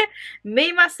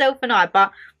 Me, myself and I.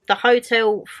 But the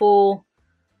hotel for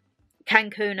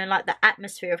Cancun and like the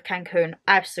atmosphere of Cancun,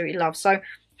 absolutely love. So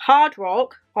Hard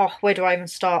Rock, oh, where do I even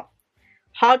start?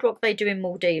 Hard Rock they do in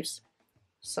Maldives.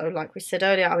 So like we said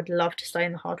earlier, I would love to stay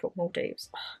in the Hard Rock Maldives.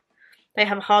 They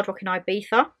have a Hard Rock in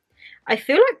Ibiza. I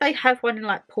feel like they have one in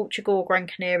like Portugal or Gran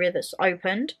Canaria that's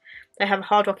opened. They have a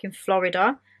Hard Rock in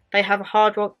Florida. They have a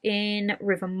Hard Rock in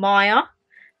River Maya.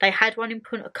 They had one in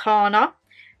Punta Cana.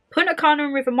 Punta Cana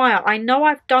and River Maya, I know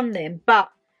I've done them,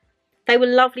 but they were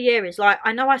lovely areas. Like,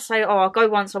 I know I say, oh, I'll go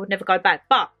once, I would never go back.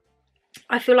 But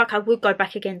I feel like I would go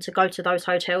back again to go to those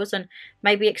hotels and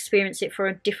maybe experience it for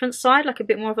a different side, like a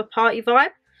bit more of a party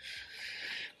vibe.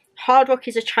 Hard Rock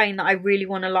is a chain that I really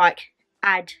want to, like,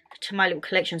 add to my little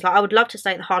collections. Like, I would love to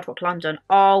stay at the Hard Rock London.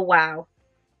 Oh, wow.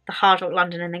 The Hard Rock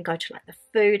London, and then go to like the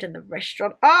food and the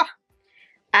restaurant. Ah,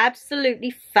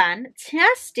 absolutely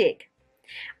fantastic.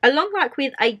 along like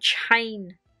with a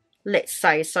chain, let's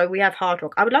say. So we have Hard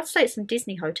Rock. I would love to stay at some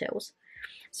Disney hotels.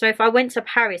 So if I went to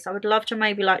Paris, I would love to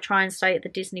maybe like try and stay at the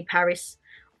Disney Paris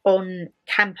on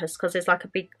campus, because there's like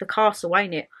the castle,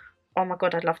 ain't it? Oh my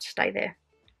god, I'd love to stay there.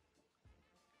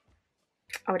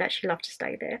 I would actually love to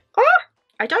stay there. Oh,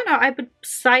 I don't know. I would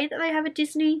say that they have a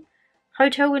Disney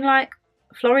hotel in like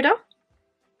Florida.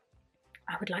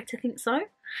 I would like to think so.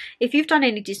 If you've done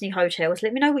any Disney hotels,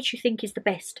 let me know which you think is the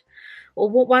best. Or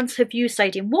what ones have you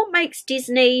stayed in? What makes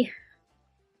Disney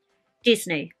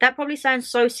Disney? That probably sounds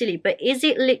so silly, but is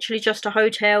it literally just a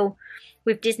hotel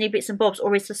with Disney bits and bobs,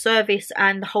 or is the service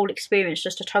and the whole experience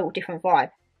just a total different vibe?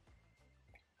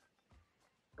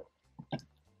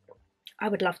 I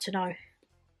would love to know.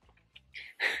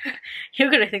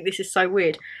 You're going to think this is so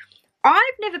weird.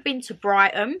 I've never been to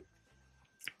Brighton,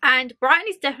 and Brighton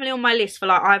is definitely on my list for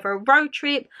like either a road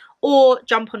trip or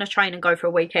jump on a train and go for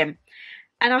a weekend.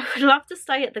 And I would love to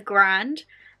stay at the Grand.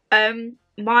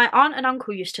 My aunt and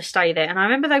uncle used to stay there, and I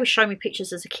remember they would show me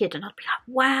pictures as a kid, and I'd be like,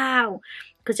 wow,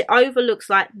 because it overlooks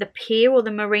like the pier or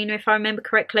the marina, if I remember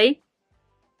correctly.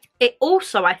 It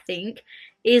also, I think,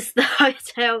 is the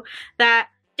hotel that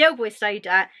Del Boy stayed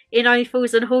at in Only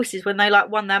Fools and Horses when they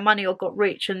like won their money or got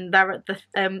rich, and they're at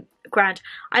the Grand.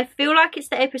 I feel like it's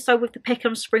the episode with the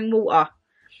Peckham spring water,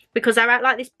 because they're at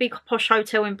like this big posh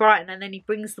hotel in Brighton, and then he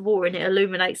brings the water and it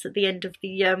illuminates at the end of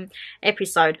the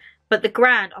episode. But the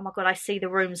Grand, oh my god, I see the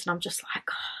rooms and I'm just like,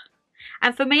 oh.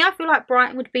 And for me, I feel like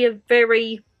Brighton would be a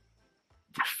very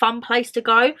fun place to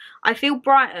go. I feel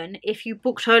Brighton, if you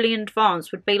booked early in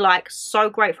advance, would be like so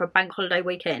great for a bank holiday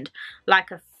weekend,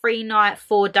 like a 3-night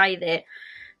 4-day there.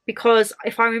 Because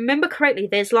if I remember correctly,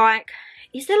 there's like,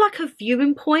 is there like a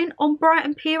viewing point on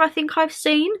Brighton Pier? I think I've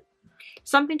seen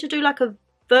something to do like a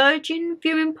Virgin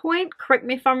viewing point. Correct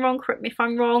me if I'm wrong, correct me if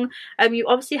I'm wrong. You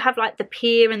obviously have like the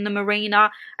pier and the marina,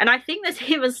 and I think there's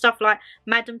even stuff like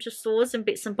Madame Tussauds and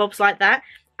bits and bobs like that.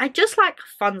 I just like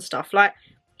fun stuff. Like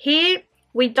here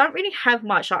we don't really have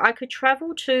much. Like I could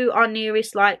travel to our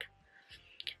nearest, like,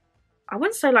 I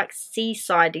wouldn't say like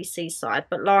seaside-y seaside,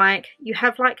 but like you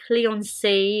have like Leon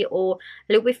Sea, or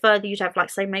a little bit further you'd have like,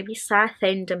 say, maybe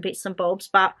Southend and bits and bobs.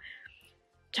 But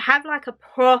to have like a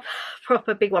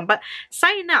proper big one. But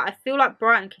saying that, I feel like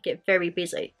Brighton could get very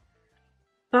busy.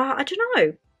 But I don't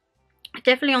know.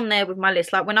 Definitely on there with my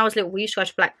list. Like when I was little, we used to go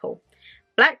to Blackpool.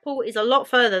 Blackpool is a lot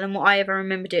further than what I ever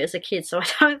remembered it as a kid. So I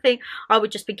don't think I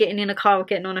would just be getting in a car or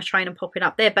getting on a train and popping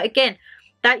up there. But again,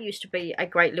 that used to be a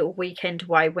great little weekend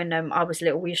away when I was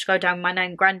little. We used to go down with my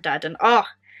nan and granddad. And oh,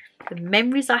 the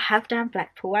memories I have down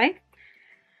Blackpool, eh?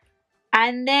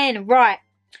 And then, right.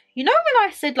 You know when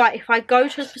I said, like, if I go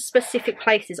to specific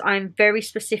places, I am very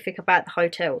specific about the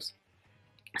hotels.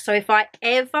 So if I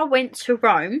ever went to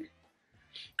Rome,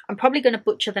 I'm probably going to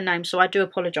butcher the name, so I do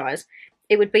apologise.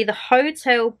 It would be the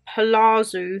Hotel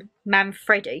Palazzo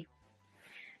Manfredi.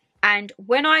 And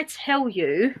when I tell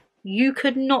you, you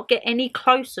could not get any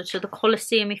closer to the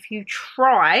Colosseum if you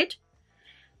tried.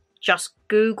 Just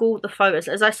Google the photos.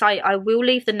 As I say, I will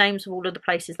leave the names of all of the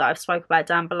places that I've spoke about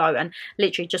down below, and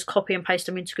literally just copy and paste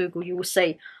them into Google. You will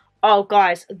see. Oh,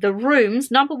 guys, the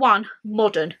rooms, number one,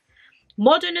 modern.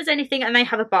 Modern as anything, and they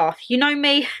have a bath. You know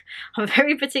me, I'm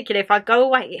very particular. If I go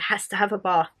away, it has to have a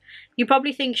bath. You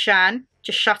probably think, Shan,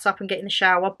 just shut up and get in the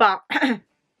shower, but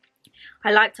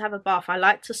I like to have a bath. I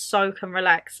like to soak and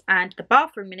relax, and the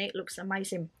bathroom in it looks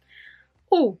amazing.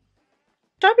 Oh,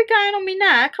 don't be going on me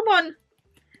now. Come on.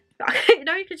 You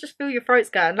know, you can just feel your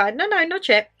throat's going. Like, no, not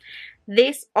yet.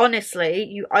 This, honestly,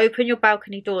 you open your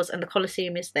balcony doors and the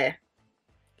Colosseum is there.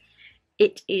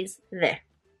 It is there.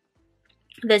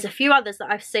 There's a few others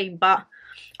that I've seen, but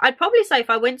I'd probably say if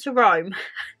I went to Rome,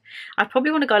 I'd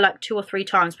probably want to go like 2 or 3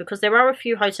 times, because there are a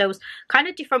few hotels, kind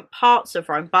of different parts of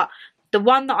Rome, but the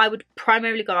one that I would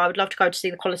primarily go, I would love to go to see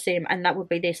the Colosseum, and that would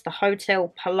be this, the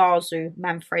Hotel Palazzo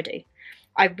Manfredi.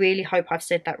 I really hope I've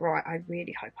said that right. I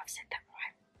really hope I've said that right.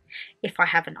 If I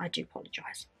haven't, I do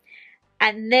apologise.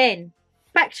 And then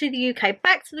back to the UK,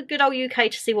 back to the good old UK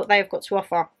to see what they have got to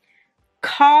offer.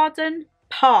 Carden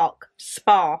Park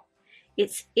Spa.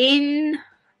 It's in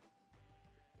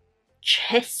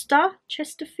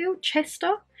Chesterfield?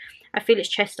 Chester? I feel it's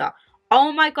Chester.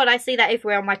 Oh my god, I see that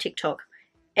everywhere on my TikTok.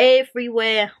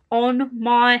 Everywhere on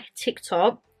my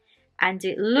TikTok. And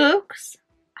it looks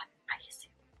amazing.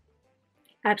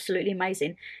 Absolutely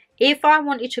amazing. If I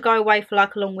wanted to go away for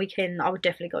like a long weekend, I would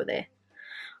definitely go there.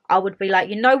 I would be like,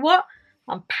 you know what?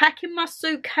 I'm packing my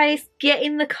suitcase, get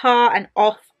in the car, and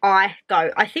off I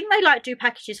go. I think they like do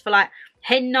packages for like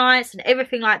hen nights and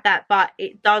everything like that, but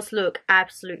it does look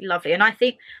absolutely lovely. And I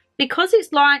think because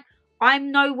it's like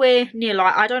I'm nowhere near,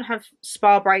 like, I don't have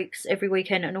spa breaks every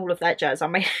weekend and all of that jazz. I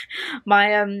mean,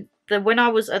 my when I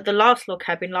was at the last log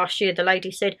cabin last year, the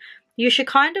lady said you should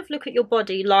kind of look at your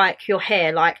body like your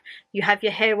hair, like you have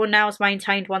your hair or nails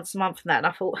maintained once a month and that. And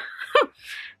I thought,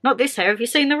 not this hair. Have you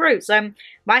seen the roots?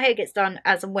 My hair gets done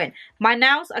as and when. My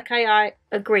nails, okay, I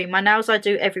agree. My nails I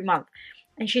do every month.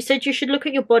 And she said you should look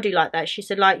at your body like that. She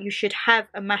said, like, you should have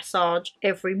a massage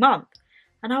every month.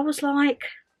 And I was like,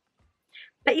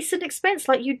 but it's an expense,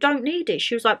 like, you don't need it.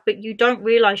 She was like, but you don't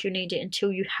realise you need it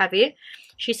until you have it.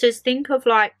 She says, think of,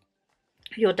 like,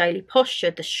 your daily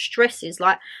posture, the stresses,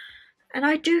 like, and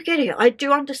I do get it. I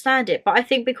do understand it. But I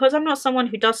think because I'm not someone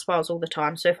who does spas all the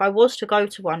time, so if I was to go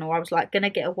to one or I was, like, going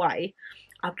to get away,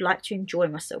 I'd like to enjoy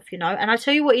myself, you know. And I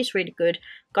tell you what is really good.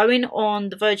 Going on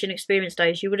the Virgin Experience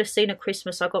days, you would have seen at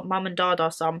Christmas, I got Mum and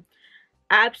Dada some.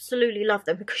 Absolutely love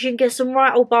them because you can get some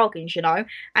right old bargains, you know.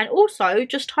 And also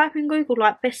just type in Google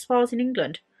like best spas in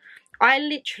England. I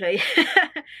literally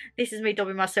this is me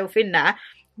dobbing myself in there.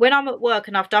 When I'm at work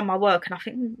and I've done my work and I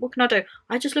think, what can I do?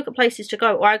 I just look at places to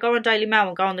go, or I go on Daily Mail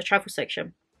and go on the travel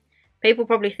section. People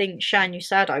probably think, Shan, you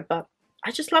sado, but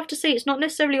I just love to see. It's not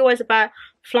necessarily always about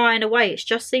flying away. It's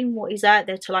just seeing what is out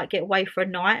there to like get away for a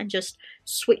night and just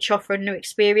switch off for a new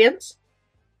experience.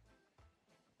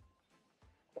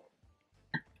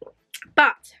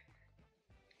 But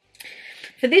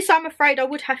for this, I'm afraid I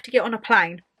would have to get on a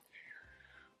plane.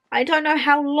 I don't know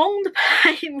how long the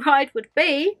plane ride would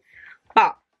be,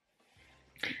 but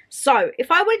so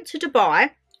if I went to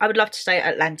Dubai, I would love to stay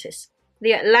at Atlantis.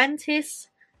 The Atlantis,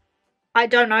 I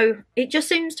don't know, it just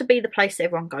seems to be the place that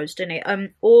everyone goes, doesn't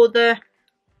it? Or the,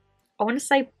 I want to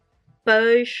say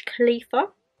Burj Khalifa.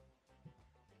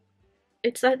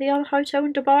 Is that the other hotel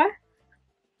in Dubai?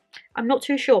 I'm not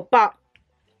too sure, but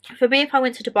for me, if I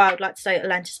went to Dubai, I would like to stay at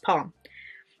Atlantis Palm.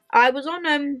 I was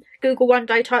on Google one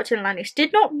day, typed in Atlantis,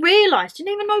 did not realise,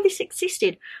 didn't even know this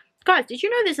existed. Guys, did you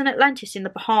know there's an Atlantis in the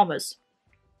Bahamas?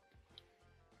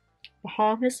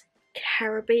 Bahamas,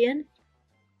 Caribbean.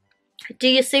 Do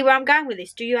you see where I'm going with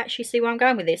this? Do you actually see where I'm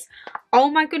going with this?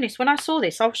 Oh my goodness, when I saw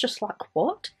this, I was just like,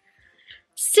 what?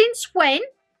 Since when?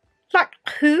 Like,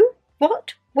 who?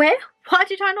 What? Where? Why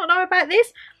did I not know about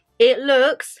this? It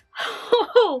looks,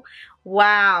 oh,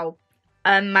 wow,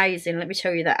 amazing. Let me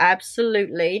tell you that,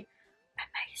 absolutely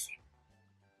amazing.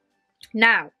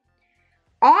 Now,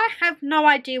 I have no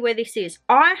idea where this is.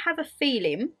 I have a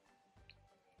feeling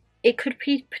it could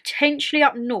be potentially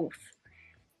up north.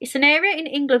 It's an area in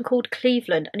England called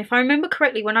Cleveland. And if I remember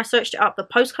correctly, when I searched it up, the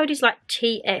postcode is like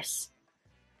TS.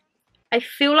 I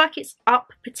feel like it's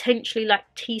up potentially like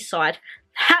Teesside.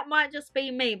 That might just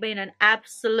be me being an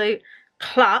absolute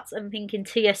klutz and thinking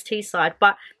TS side.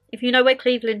 But if you know where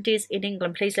Cleveland is in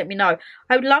England, please let me know.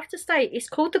 I would love to stay. It's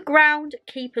called the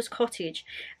Groundkeeper's Cottage.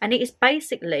 And it is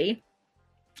basically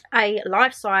a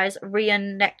life-size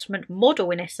reenactment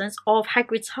model, in essence, of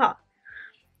Hagrid's hut.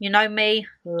 You know me,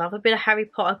 love a bit of Harry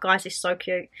Potter. Guys, it's so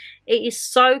cute. It is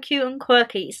so cute and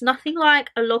quirky. It's nothing like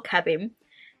a log cabin.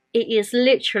 It is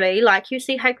literally like you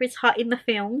see Hagrid's hut in the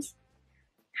films.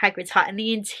 Hagrid's hut, and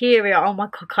the interior, oh my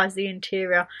god guys, the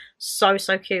interior, so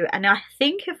cute. And I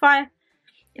think if I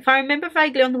remember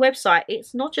vaguely on the website,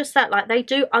 it's not just that, like they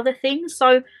do other things.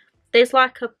 So there's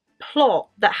like a plot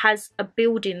that has a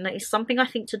building that is something I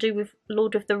think to do with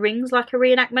Lord of the Rings, like a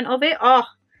reenactment of it. Oh,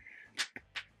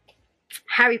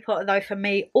 Harry Potter though for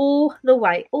me, all the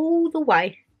way, all the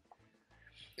way.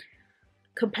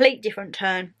 Complete different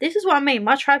turn. This is what I mean,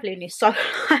 my travelling is so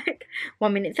like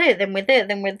 1 minute there, then we're there,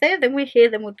 then we're there, then we're here,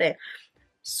 then we're there.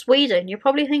 Sweden, you're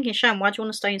probably thinking, Shan, why do you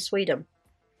want to stay in Sweden?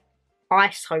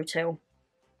 Ice hotel.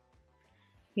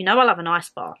 You know I love an ice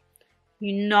bar.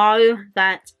 You know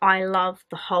that I love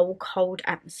the whole cold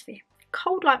atmosphere.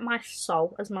 Cold like my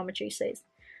soul, as Mama G says.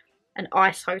 An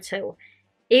ice hotel.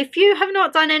 If you have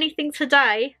not done anything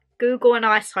today, Google an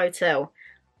ice hotel.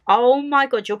 Oh my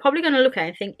god, you're probably going to look at it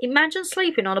and think, imagine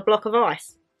sleeping on a block of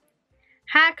ice.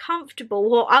 How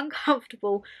comfortable or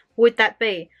uncomfortable would that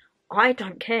be? I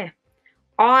don't care.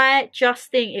 I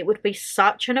just think it would be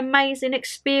such an amazing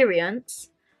experience.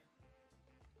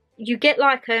 You get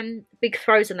like big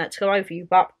throws and that to go over you,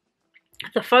 but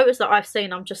the photos that I've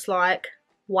seen, I'm just like,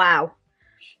 wow.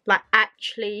 Like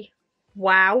actually,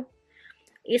 wow.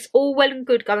 It's all well and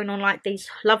good going on like these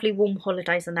lovely warm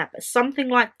holidays and that, but something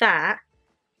like that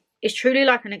is truly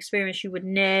like an experience you would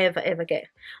never ever get.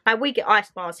 Like we get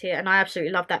ice bars here and I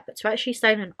absolutely love that, but to actually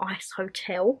stay in an ice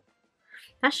hotel,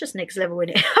 that's just next level,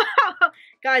 isn't it?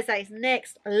 Guys, that is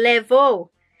next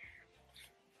level.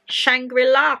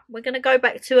 Shangri-La. We're going to go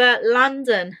back to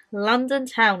London. London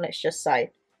town, let's just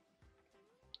say.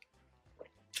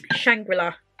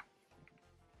 Shangri-La.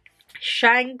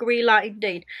 Shangri-La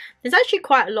indeed. There's actually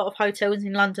quite a lot of hotels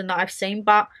in London that I've seen,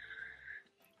 but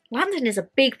London is a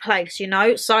big place, you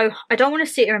know, so I don't want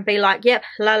to sit here and be like, yep,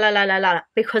 la la la la la,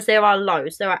 because there are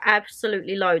loads. There are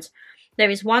absolutely loads. There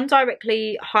is one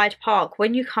directly Hyde Park.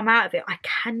 When you come out of it, I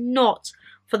cannot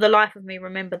for the life of me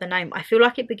remember the name. I feel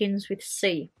like it begins with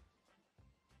C.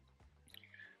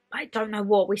 I don't know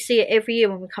what. We see it every year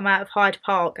when we come out of Hyde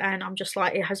Park, and I'm just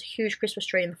like, it has a huge Christmas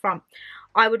tree in the front.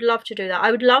 I would love to do that.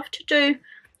 I would love to do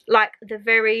like the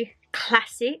very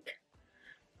classic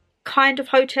kind of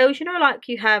hotels, you know, like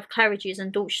you have Claridge's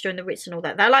and Dorchester and the Ritz and all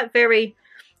that. They're like very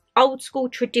old school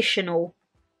traditional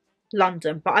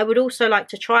London, but I would also like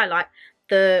to try like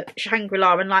the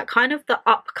Shangri-La and like kind of the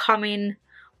upcoming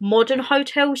modern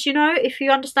hotels, you know, if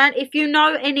you understand. If you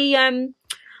know any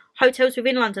hotels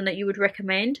within London that you would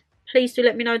recommend, please do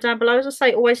let me know down below. As I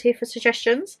say, always here for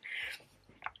suggestions.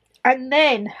 And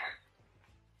then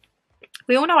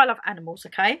we all know I love animals,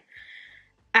 okay?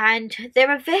 And there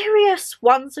are various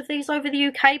ones of these over the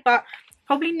UK, but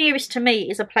probably nearest to me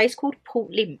is a place called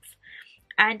Port Lymph.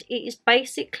 And it is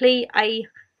basically a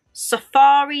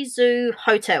safari zoo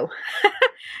hotel.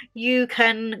 You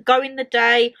can go in the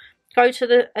day, go to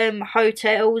the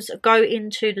hotels, go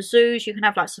into the zoos. You can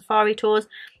have like safari tours.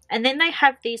 And then they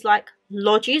have these like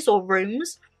lodges or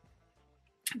rooms,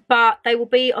 but they will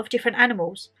be of different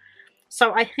animals.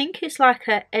 So I think it's like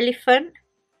an elephant,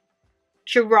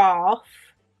 giraffe,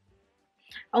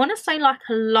 I want to say like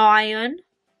a lion,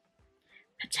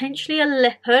 potentially a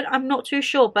leopard. I'm not too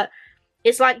sure, but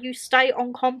it's like you stay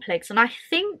on complex, and I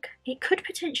think it could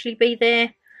potentially be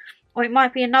there, or it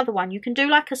might be another one. You can do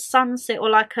like a sunset or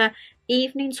like a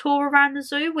evening tour around the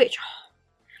zoo, which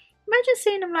imagine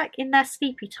seeing them like in their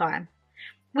sleepy time.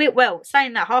 Well,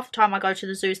 saying that, half the time I go to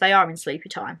the zoos they are in sleepy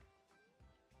time.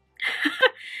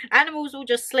 Animals will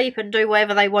just sleep and do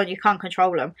whatever they want. You can't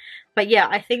control them. But yeah,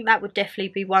 I think that would definitely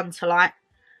be one to like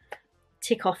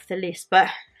tick off the list. But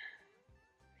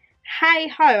hey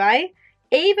ho, eh?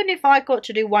 Even if I got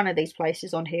to do one of these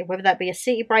places on here, whether that be a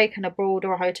city break, an abroad,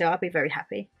 or a hotel, I'd be very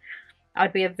happy.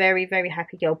 I'd be a very, very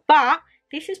happy girl. But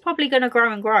this is probably going to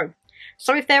grow and grow.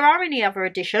 So if there are any other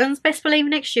additions, best believe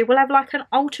next year we'll have like an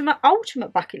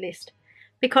ultimate bucket list.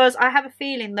 Because I have a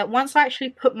feeling that once I actually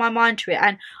put my mind to it,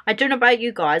 and I don't know about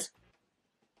you guys,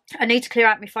 I need to clear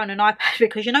out my phone and iPad,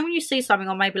 because you know when you see something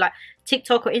on maybe like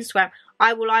TikTok or Instagram,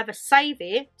 I will either save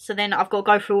it, so then I've got to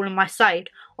go through all of my saved,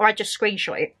 or I just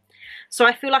screenshot it. So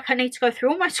I feel like I need to go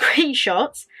through all my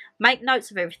screenshots, make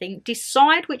notes of everything,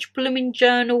 decide which blooming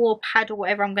journal or pad or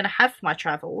whatever I'm going to have for my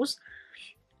travels,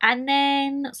 and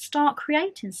then start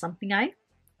creating something, eh?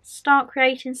 Start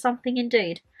creating something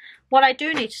indeed. What I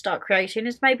do need to start creating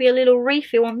is maybe a little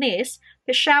refill on this.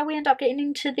 But shall we end up getting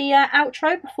into the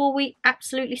outro before we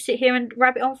absolutely sit here and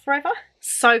rabbit on forever?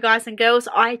 So guys and girls,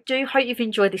 I do hope you've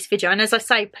enjoyed this video. And as I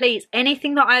say, please,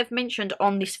 anything that I've mentioned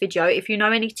on this video, if you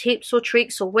know any tips or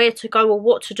tricks or where to go or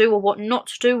what to do or what not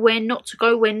to do, where not to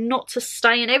go, where not to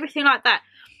stay and everything like that,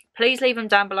 please leave them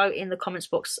down below in the comments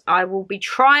box. I will be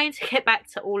trying to get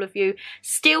back to all of you.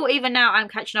 Still, even now, I'm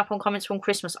catching up on comments from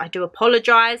Christmas. I do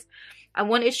apologise. I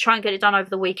wanted to try and get it done over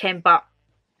the weekend, but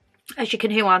as you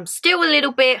can hear, I'm still a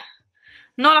little bit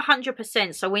not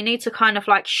 100%. So we need to kind of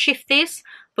like shift this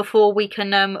before we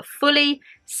can fully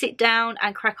sit down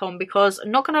and crack on, because I'm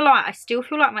not going to lie, I still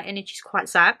feel like my energy is quite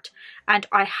zapped, and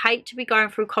I hate to be going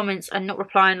through comments and not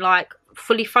replying, like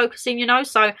fully focusing, you know.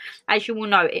 So as you will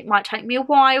know, it might take me a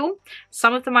while.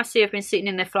 Some of them I see have been sitting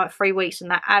in there for like 3 weeks, and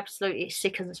that absolutely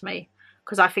sickens me,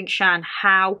 because I think, Shan,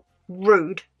 how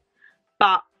rude.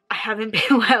 But I haven't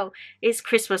been well. It's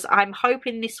Christmas. I'm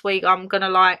hoping this week I'm gonna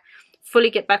like fully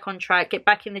get back on track, get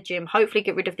back in the gym, hopefully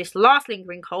get rid of this last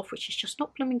lingering cough, which is just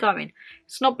not blooming going.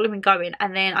 It's not blooming going,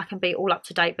 and then I can be all up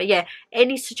to date. But yeah,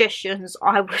 any suggestions,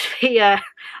 I would be I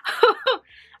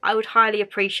would highly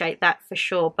appreciate that for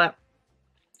sure. But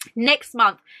next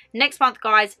month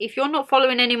guys, if you're not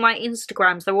following any of my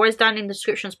Instagrams, they're always down in the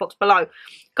descriptions box below.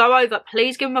 Go over,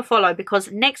 please give them a follow, because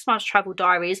next month's travel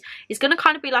diaries is going to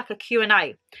kind of be like a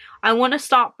Q&A. I want to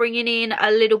start bringing in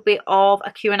a little bit of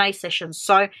a Q&A session.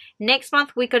 So next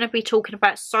month we're going to be talking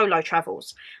about solo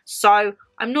travels. So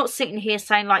I'm not sitting here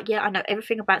saying like, yeah, I know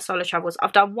everything about solo travels.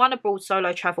 I've done one abroad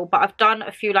solo travel, but I've done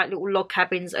a few like little log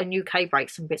cabins and UK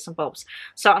breaks and bits and bobs.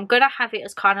 So I'm going to have it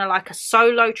as kind of like a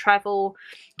solo travel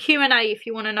Q&A. If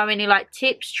you want to know any like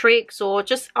tips, tricks, or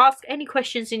just ask any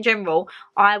questions in general,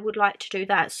 I would like to do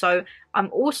that. So I'm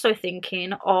also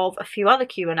thinking of a few other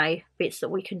Q&A bits that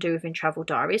we can do within Travel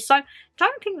Diaries. So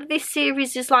don't think that this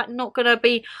series is like not going to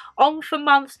be on for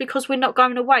months because we're not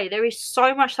going away. There is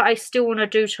so much that I still want to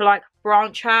do to like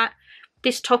branch out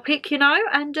this topic, you know,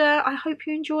 and I hope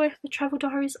you enjoy the travel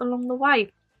diaries along the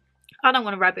way. I don't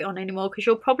want to rabbit on anymore because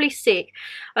you're probably sick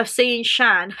of seeing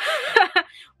Shan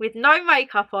with no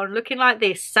makeup on, looking like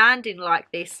this, sounding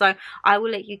like this. So I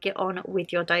will let you get on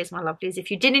with your days, my lovelies.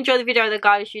 If you did enjoy the video, though,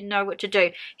 guys, you know what to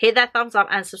do. Hit that thumbs up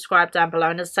and subscribe down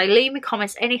below. And as I say, leave me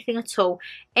comments, anything at all.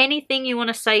 Anything you want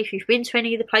to say, if you've been to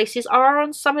any of the places or are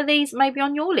on some of these, maybe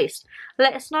on your list.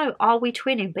 Let us know. Are we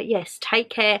twinning? But yes, take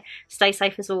care. Stay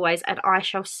safe as always. And I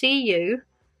shall see you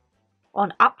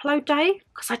on upload day,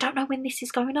 because I don't know when this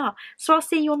is going up. So I'll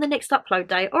see you on the next upload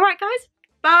day. Alright guys,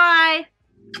 bye!